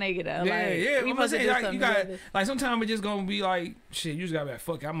 that's my nigga though. Yeah, like, yeah. We I'm supposed to saying, do like, something you got together. like sometimes it's just gonna be like shit. You just gotta be like,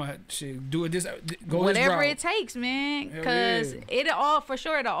 fuck it, I'm gonna shit do it this go Whatever this route. it takes, man. Hell Cause yeah. it'll all for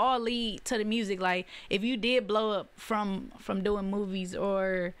sure. It'll all lead to the music. Like if you did blow up from doing movies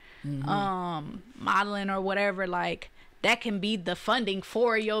or modeling or whatever, like that can be the funding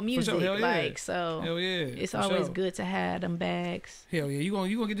for your music. Hell yeah. Like so. Hell yeah. It's for always sure. good to have them bags. Hell yeah, you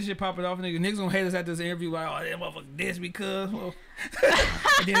gonna get this shit popping off, nigga. Niggas gonna hate us at this interview like, oh, that motherfucker this because, well.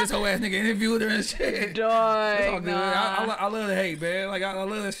 And then this whole ass nigga interviewed her and shit. Dog, It's all good. nah. I love the hate, man. Like I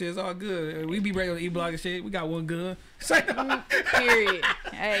love that shit. It's all good. We be regular E-Block and shit. We got one gun. Period.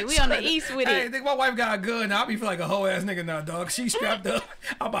 Hey, we on the east with Hey, it. think my wife got a gun now. I be feel like a whole ass nigga now, dog. She strapped up.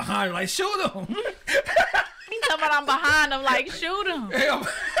 I'm behind her like, shoot him. He talking about I'm behind him, like shoot him. Hey,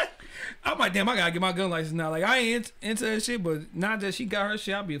 I'm like, damn, I gotta get my gun license now. Like, I ain't into that shit, but now that she got her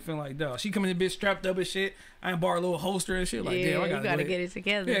shit, I be feeling like, dog. She coming in bitch strapped up and shit. I ain't borrow a little holster and shit. Like, Yeah, damn, I you gotta get it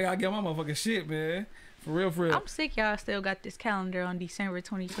together. Yeah, I gotta get my motherfucking shit, man. For real, for real. I'm sick y'all still got this calendar on December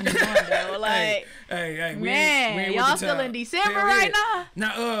 2021 though. Like hey, man, we ain't y'all with the still time. in December Hell right yeah.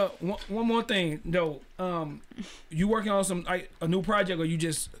 now? Now, one more thing though. You working on some like a new project, or you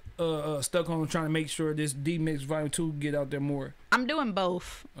just stuck on trying to make sure this D Mix Volume 2 get out there more? I'm doing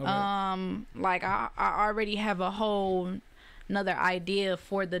both. Okay. Like I already have a whole another idea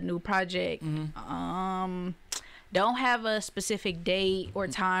for the new project. Don't have a specific date or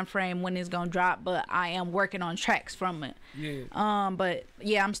time frame when it's gonna drop, but I am working on tracks from it. Yeah. But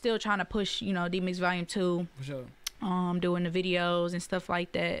yeah, I'm still trying to push, D Mix Volume 2. For sure. Doing the videos and stuff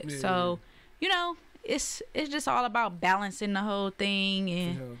like that. Yeah, so, it's just all about balancing the whole thing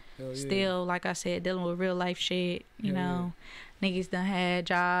and For sure. Hell yeah. still, like I said, dealing with real life shit. You Hell know, niggas done had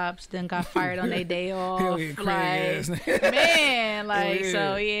jobs, done got fired on their day off. Hell yeah, crazy ass. Man, like yeah.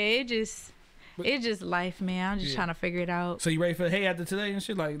 so yeah, it's just life, man. I'm just Yeah. trying to figure it out. So you ready for the hate after today and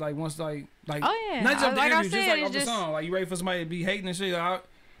shit? Like once like Oh yeah, not just off the like I interview, just said, like off it's the song. Like you ready for somebody to be hating and shit?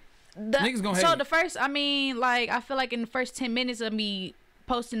 The, Niggas gonna so hate. the first, I mean, like I feel like in the first 10 minutes of me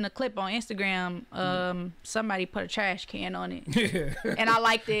posting the clip on Instagram, somebody put a trash can on it, Yeah. and I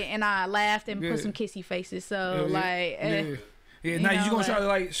liked it, and I laughed and Yeah. put some kissy faces. So Yeah, yeah. like, Yeah. you Now know, you gonna try like- to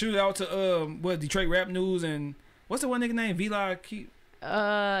like shoot it out to what Detroit Rap News and what's the one nigga name? Vlog keep.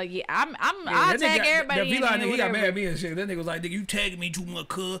 yeah, I'll that tag nigga, everybody. That in Vlog here, nigga, he got mad whatever. at me and shit. That nigga was like, nigga, you tagging me too much,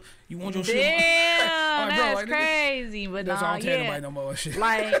 cuz. You want your shit? Damn, Like, bro, that's like, nigga, crazy. But That's why I nah, don't tag yeah, nobody no more shit.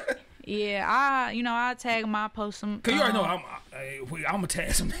 like yeah, I tag them. I post them. Cause you already know I'm gonna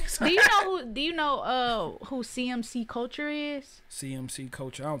tag some niggas. Do you know who CMC Culture is? CMC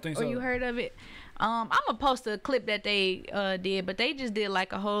Culture. I don't think Or so. you heard of it? I'm gonna post a clip that they did, but they just did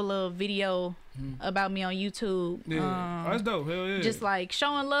like a whole little video about me on YouTube. Yeah, that's dope. Hell yeah. Just like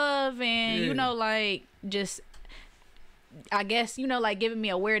showing love and Yeah. like just I guess like giving me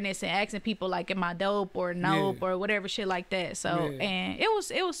awareness and asking people like am I dope or nope Yeah. or whatever shit like that. So Yeah. and it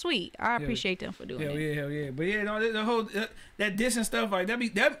was sweet. I appreciate them for doing Hell it. yeah, hell yeah. But yeah, no, the whole that diss and stuff like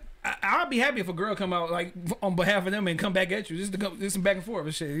I'll be happy if a girl come out like on behalf of them and come back at you. Just some back and forth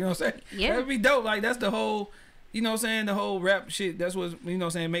and shit. You know what I'm saying? Yeah. That'd be dope. Like that's the whole, you know what I'm saying? The whole rap shit. That's what you know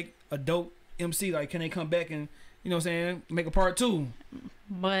what I'm saying. Make a dope MC. Like, can they come back and you know what I'm saying? Make a part 2.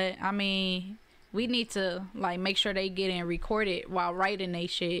 But I mean, we need to like make sure they get in recorded while writing they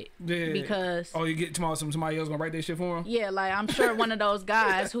shit Yeah. because Oh, you get tomorrow somebody else gonna write that shit for them? yeah, like I'm sure one of those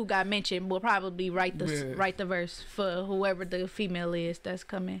guys who got mentioned will probably write Yeah. write the verse for whoever the female is that's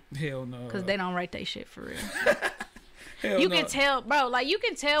coming, Hell no. because they don't write their shit for real. Hell You no. can tell, bro. Like you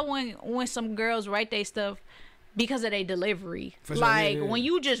can tell when some girls write their stuff because of their delivery. For sure, Like yeah. when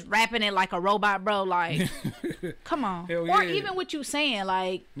you just rapping it like a robot, bro. Like, come on. Hell Or yeah. even what you saying,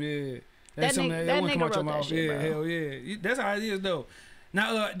 like Yeah. That something nigga- that that wouldn't come nigga out your wrote that mouth. shit, Yeah, bro. hell yeah. That's how it is though.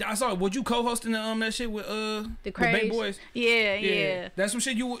 Now I saw would you co-hosting that shit with the with craze. Bay Boys? Yeah. That's some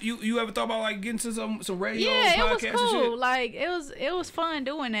shit you ever thought about like getting to some radio Yeah, it was podcasts cool. and shit? Like it was fun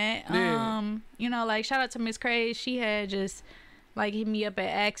doing that. Yeah. Like shout out to Miss Craze. She had just like hit me up and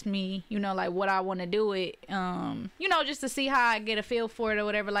asked me, like what I want to do it. Just to see how I get a feel for it or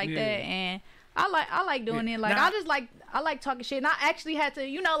whatever like Yeah. that. And I like doing Yeah. it. Like Now- I like talking shit. And I actually had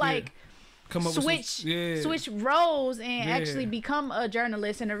to, Come up with switch some, switch roles and Yeah. actually become a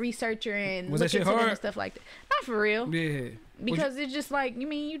journalist and a researcher and Was that look shit into them hard? and stuff like that. Not for real. Yeah. Because it's just like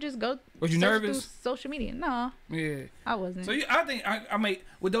you just go Was you search nervous? through social media. No, Yeah. I wasn't. So I think I mean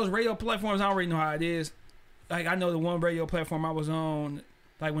with those radio platforms, I already know how it is. Like I know the one radio platform I was on,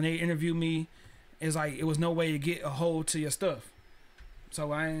 like when they interviewed me, it's like it was no way to get a hold to your stuff.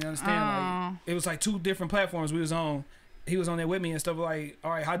 So I didn't understand. Like, it was like 2 different platforms we was on. He was on there with me and stuff. Like,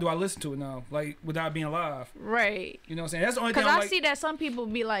 all right, how do I listen to it now? Like, without being live. Right. You know what I'm saying? That's the only thing. Because I like, see that some people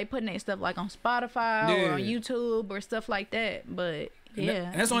be like putting their stuff like on Spotify or on YouTube or stuff like that. But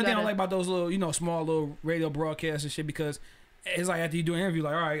yeah. And that's the only thing I like about those little, you know, small little radio broadcasts and shit, because it's like after you do an interview,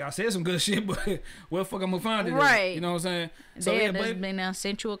 like, all right, I said some good shit, but where the fuck I'm gonna find it? Right. You know what I'm saying? So they yeah, but been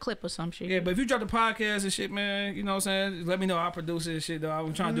sent you a clip or some shit. yeah, but if you drop the podcast and shit, man, you know what I'm saying? Let me know. I'll produce it and shit, though.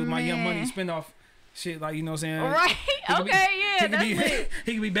 I'm trying to do my Young Money spinoff shit, like, you know what I'm saying? Right. Okay, yeah, that's it.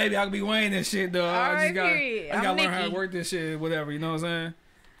 He could be Baby, I could be Wayne and shit, though. I just gotta learn how to work this shit, whatever, you know what I'm saying?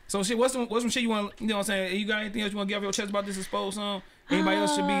 So shit, what's some shit you want, you know what I'm saying? You got anything else you want to get off your chest about this Exposed song? Anybody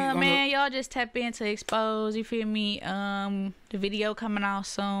else should be on man, y'all just tap into Exposed, you feel me? The video coming out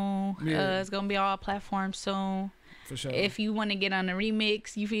soon. It's gonna be all platforms soon. For sure. If you want to get on the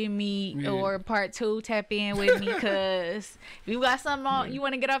remix, you feel me, or part 2, tap in with me, cause if you got something on, you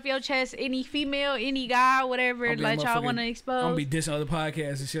want to get off your chest, any female, any guy, whatever, like y'all want to expose. I'm gonna be dissing other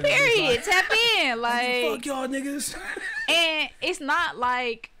podcasts and shit. Period. Like, tap in, like fuck y'all niggas. And it's not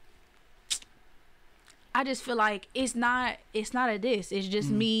like, I just feel like it's not a diss. It's just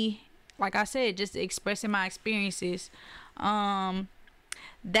me, like I said, just expressing my experiences.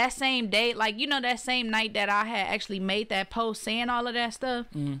 That same day, like, you know, that same night that I had actually made that post saying all of that stuff,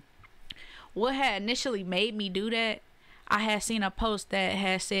 what had initially made me do that, I had seen a post that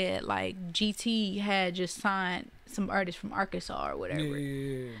had said, like, GT had just signed some artists from Arkansas or whatever.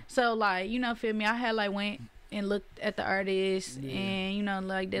 Yeah. So, like, you know, feel me, I had, like, went and looked at the artists and, you know,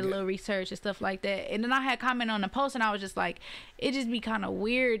 like, did a little research and stuff like that. And then I had comment on the post, and I was just like, it just be kind of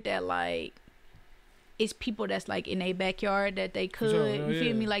weird that, like, it's people that's like in their backyard that they could, you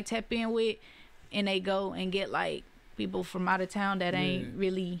feel me, like tap in with, and they go and get like people from out of town that ain't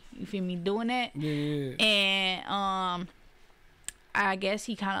really, you feel me, doing that. And I guess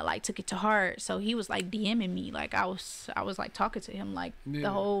he kind of like took it to heart, so he was like DMing me, like I was like talking to him like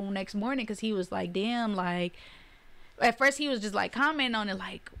the whole next morning, because he was like, damn, like at first he was just like commenting on it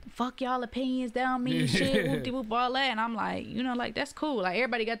like, fuck y'all opinions down me, shit, whoop-de-whoop, all that. And I'm like, you know, like, that's cool. Like,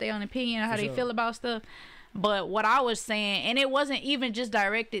 everybody got their own opinion on how they feel about stuff. But what I was saying, and it wasn't even just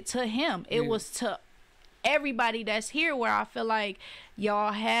directed to him, it was to everybody that's here, where I feel like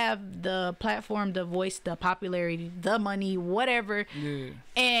y'all have the platform, the voice, the popularity, the money, whatever,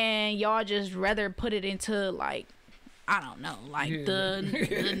 and y'all just rather put it into, like, I don't know, like the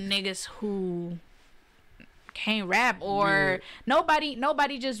niggas who can't rap, or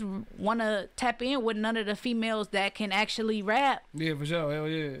nobody just wanna tap in with none of the females that can actually rap. Yeah, for sure. Hell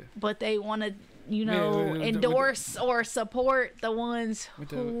yeah. But they wanna, you know, endorse or support the ones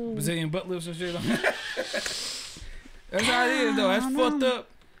with who the Brazilian butt lifts and shit on. That's how it is, though. That's fucked up.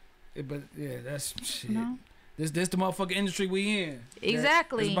 But yeah, that's shit. This the motherfucking industry we in.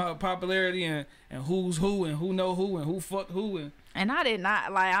 Exactly. It's about popularity and who's who and who know who and who fucked who. And I did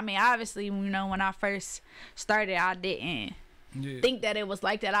not, like, I mean, obviously, you know, when I first started, I didn't think that it was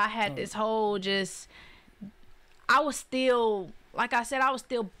like that. I had this whole I was still, like I said, I was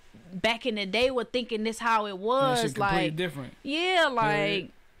still back in the day with thinking this how it was. Shit like, different. Yeah,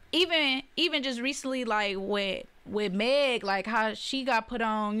 like, even just recently, like, with Meg, like how she got put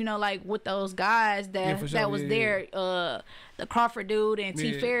on, you know, like with those guys that was there, the Crawford dude and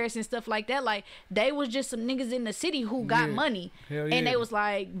T Ferris and stuff like that. Like, they was just some niggas in the city who got money, and they was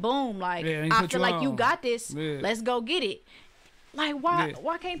like, boom, like, I feel like you got this, let's go get it. Like,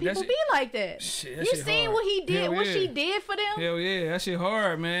 why can't people be like that? Shit, you seen hard. What he did, what she did for them? Hell yeah, that shit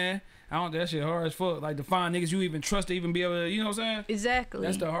hard, man. That shit hard as fuck. Like, to find niggas you even trust to even be able to, you know what I'm saying? Exactly.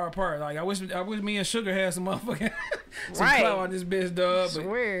 That's the hard part. Like, I wish me and Sugar had some motherfucking some clout on this bitch, dog. I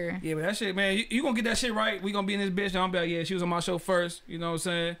swear. Yeah, but that shit, man, you gonna get that shit right. We gonna be in this bitch. And I'm be like, yeah, she was on my show first. You know what I'm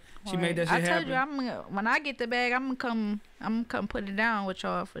saying? She made that shit happen. I told you, when I get the bag, I'm gonna come put it down with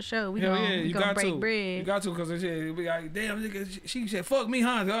y'all for sure. We gonna break bread. You got to, cause shit, we like, damn, nigga, she said, fuck me,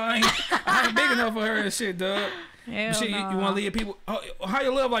 huh? I ain't big enough for her and shit, dog. Hell shit, no. you want to leave people? How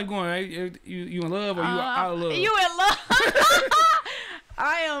your love life going? Right? You in love or you out of love? You in love?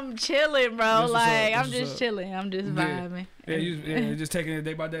 I am chilling, bro. Like, I'm just chilling. I'm just vibing. Yeah, you just taking it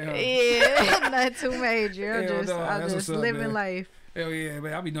day by day, huh? Yeah, not too major. I'm just living life. Hell yeah,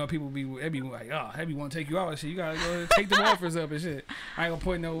 man. I be knowing people be like, oh, Heavy want to take you out and shit. You gotta go take them offers up and shit. I ain't gonna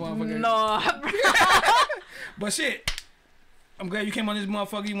point no motherfucker. No, bro. But shit, I'm glad you came on this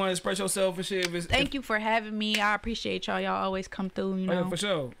motherfucker. You want to express yourself and shit. Thank you for having me. I appreciate y'all. Y'all always come through, you know. Oh, yeah,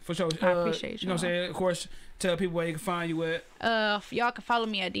 for sure. I appreciate y'all. You know what I'm saying? Of course, tell people where you can find you at. Y'all can follow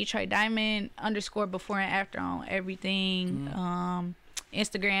me at Detroit Diamond _ before and after on everything.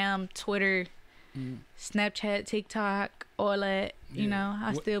 Instagram, Twitter, Snapchat, TikTok, all that. you know,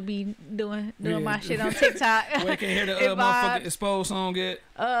 I still be doing my shit on TikTok. Where can hear the motherfucking Exposed song get?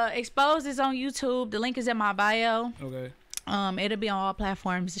 Exposed is on YouTube. The link is in my bio. Okay. It'll be on all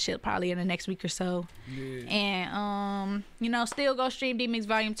platforms. The shit probably in the next week or so. Yeah. And you know, still go stream D-Mix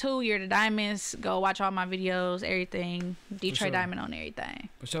Volume 2, Year of the Diamonds. Go watch all my videos, everything. Detroit Diamond on everything.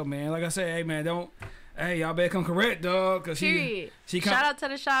 For sure, man. Like I said, hey man, y'all better come correct, dog. Cause she shout out to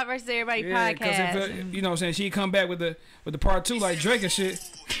the Shad versus Everybody podcast. Cause you know what I'm saying, she come back with the part 2 like Drake and shit.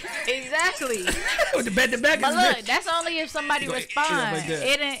 Exactly. With the back. But look, that's only if somebody responds.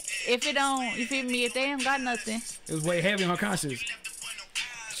 If it don't, you feel me? If they ain't got nothing, it was way heavy on her conscience.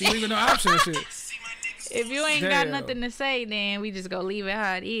 She leaving no option and shit. If you ain't got nothing to say, then we just go leave it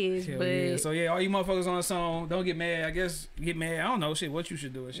how it is. Hell but yeah. So yeah, all you motherfuckers on the song, don't get mad. I guess get mad. I don't know shit. What you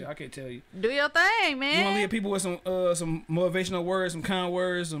should do and shit. I can't tell you. Do your thing, man. You want to leave people with some motivational words, some kind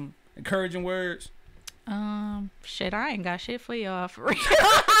words, some encouraging words? Shit, I ain't got shit for y'all for real.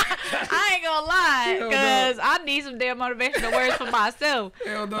 I ain't gonna lie, cause I need some damn motivational words for myself.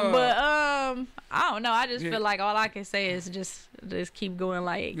 Hell no. But I don't know. I just feel like all I can say is just keep going,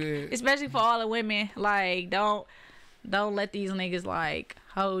 like, especially for all the women. Like, don't let these niggas like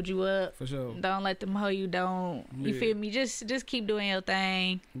hold you up. For sure. Don't let them hold you down. You feel me? Just keep doing your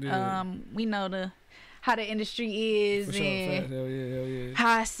thing. We know how the industry is and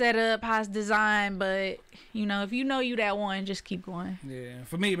how it's set up, how it's designed, but you know, if you know you that one, just keep going. Yeah,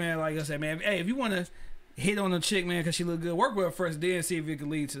 for me, man, like I said, man, hey, if you want to hit on a chick, man, because she look good, work with her first, then see if it can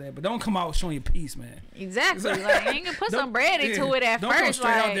lead to that. But don't come out showing your piece, man. Exactly. Like, you can put some bread into it at don't first. Don't go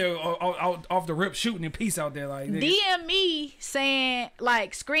straight like, out there off the rip shooting your piece out there. Like, DM me saying,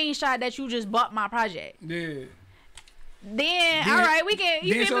 like, screenshot that you just bought my project. Yeah. Then all right, we can.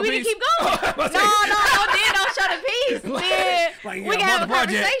 You feel me? We can keep going. No, then don't show the piece. Then like, we can have a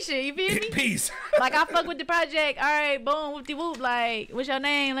conversation. You feel me? Peace. Like, I fuck with the project. All right, boom, whoop de whoop. Like, what's your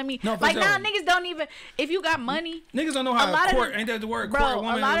name? Let me. No, like, now niggas don't even. If you got money, niggas don't know how to court. Ain't that the word? Bro, court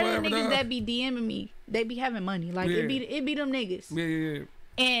woman a lot of whatever, the niggas that be DMing me, they be having money. Like, it be them niggas. Yeah.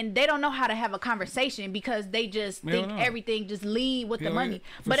 And they don't know how to have a conversation because they just think everything just lead with the money.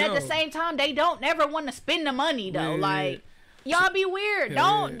 But at the same time, they don't never want to spend the money though. Like, y'all be weird.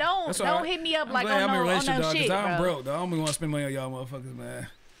 Don't hit me up like on no shit, bro. I'm broke, though. I don't even want to spend money on y'all motherfuckers, man.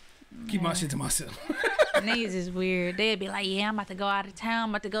 Keep my shit to myself. Niggas is weird. They'd be like, yeah, I'm about to go out of town. I'm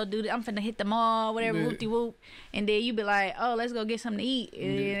about to go do this. I'm finna hit the mall, whatever, whoop-de-whoop. And then you be like, oh, let's go get something to eat.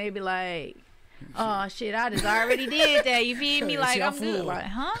 And then they be like, oh, shit, I just already did that. You feel me? Like, I'm good. Like,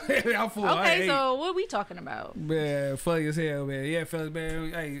 huh? I'm full. Okay, so what are we talking about? Man, funny as hell, man. Yeah, fellas,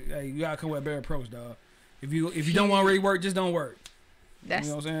 man. Hey, you gotta come with a better approach, dog. If you don't want to really work, just don't work. That's,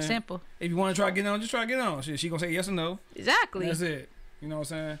 you know what I'm saying? Simple. If you want to try to get on, just try to get on. She gonna say yes or no. Exactly. That's it. You know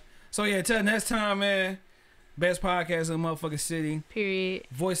what I'm saying? So yeah, till next time, man. Best podcast in the motherfucking city. Period.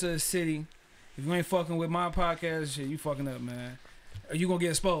 Voice of the city. If you ain't fucking with my podcast, shit, you fucking up, man. Or you gonna get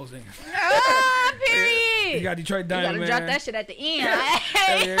exposed, then. Period. You got Detroit Diamond, man. You gotta drop that shit at the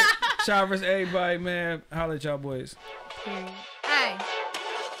end. Shout versus everybody, man. Holla at y'all boys. Period. Hey,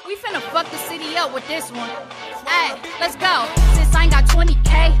 we finna fuck the city up with this one. Hey, let's go. Since I ain't got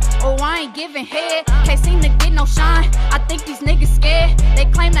 20K, oh, I ain't giving head. Can't seem to get no shine. I think these niggas scared. They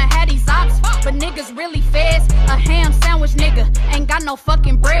claim to have these ops, but niggas really feds. A ham sandwich nigga, ain't got no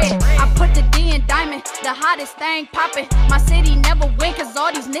fucking bread. I put the D in diamond, the hottest thing poppin'. My city never win, cause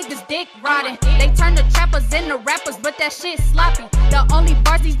all these niggas dick riding. They turn the trappers into rappers, but that shit sloppy. The only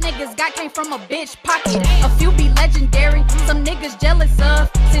bars these niggas got came from a bitch pocket. A few be legendary, some niggas jealous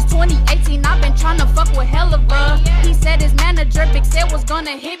of. Since 2018, I've been tryna fuck with hella bruh. He said his manager, Big Sid, was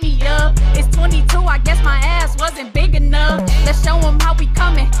gonna hit me up. It's 22, I guess my ass wasn't big enough. Let's show him how we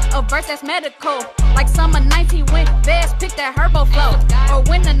coming, a verse that's medical. Like summer 19 when Vez picked that Herbo flow. Or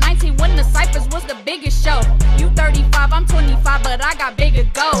when the 19 when the Cyphers was the biggest show. You 35, I'm 25, but I got bigger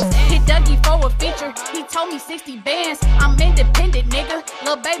goals. Hit Dougie for a feature, he told me 60 bands. I'm independent, nigga,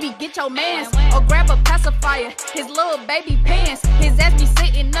 lil' baby, get your mans. Or grab a pacifier, his little baby pants. His ass be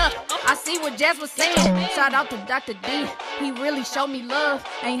sitting up, I see what Jazz was saying. Shout out to Dr. D, he really showed me love.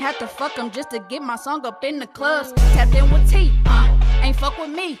 Ain't had to fuck him just to get my song up in the clubs. Tapped in with T, ain't fuck with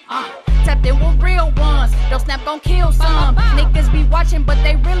me, tapped in with real ones, don't snap gon' kill some. Niggas be watching but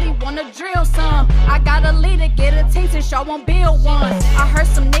they really wanna drill some. I got a leader, get a team since y'all won't build one. I hurt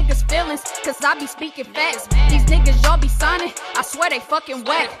some niggas feelings, cause I be speaking facts. These niggas y'all be signing, I swear they fucking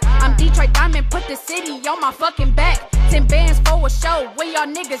whack. I'm Detroit Diamond, put the city on my fucking back. 10 bands for a show, where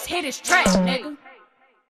y'all niggas hit his track, nigga.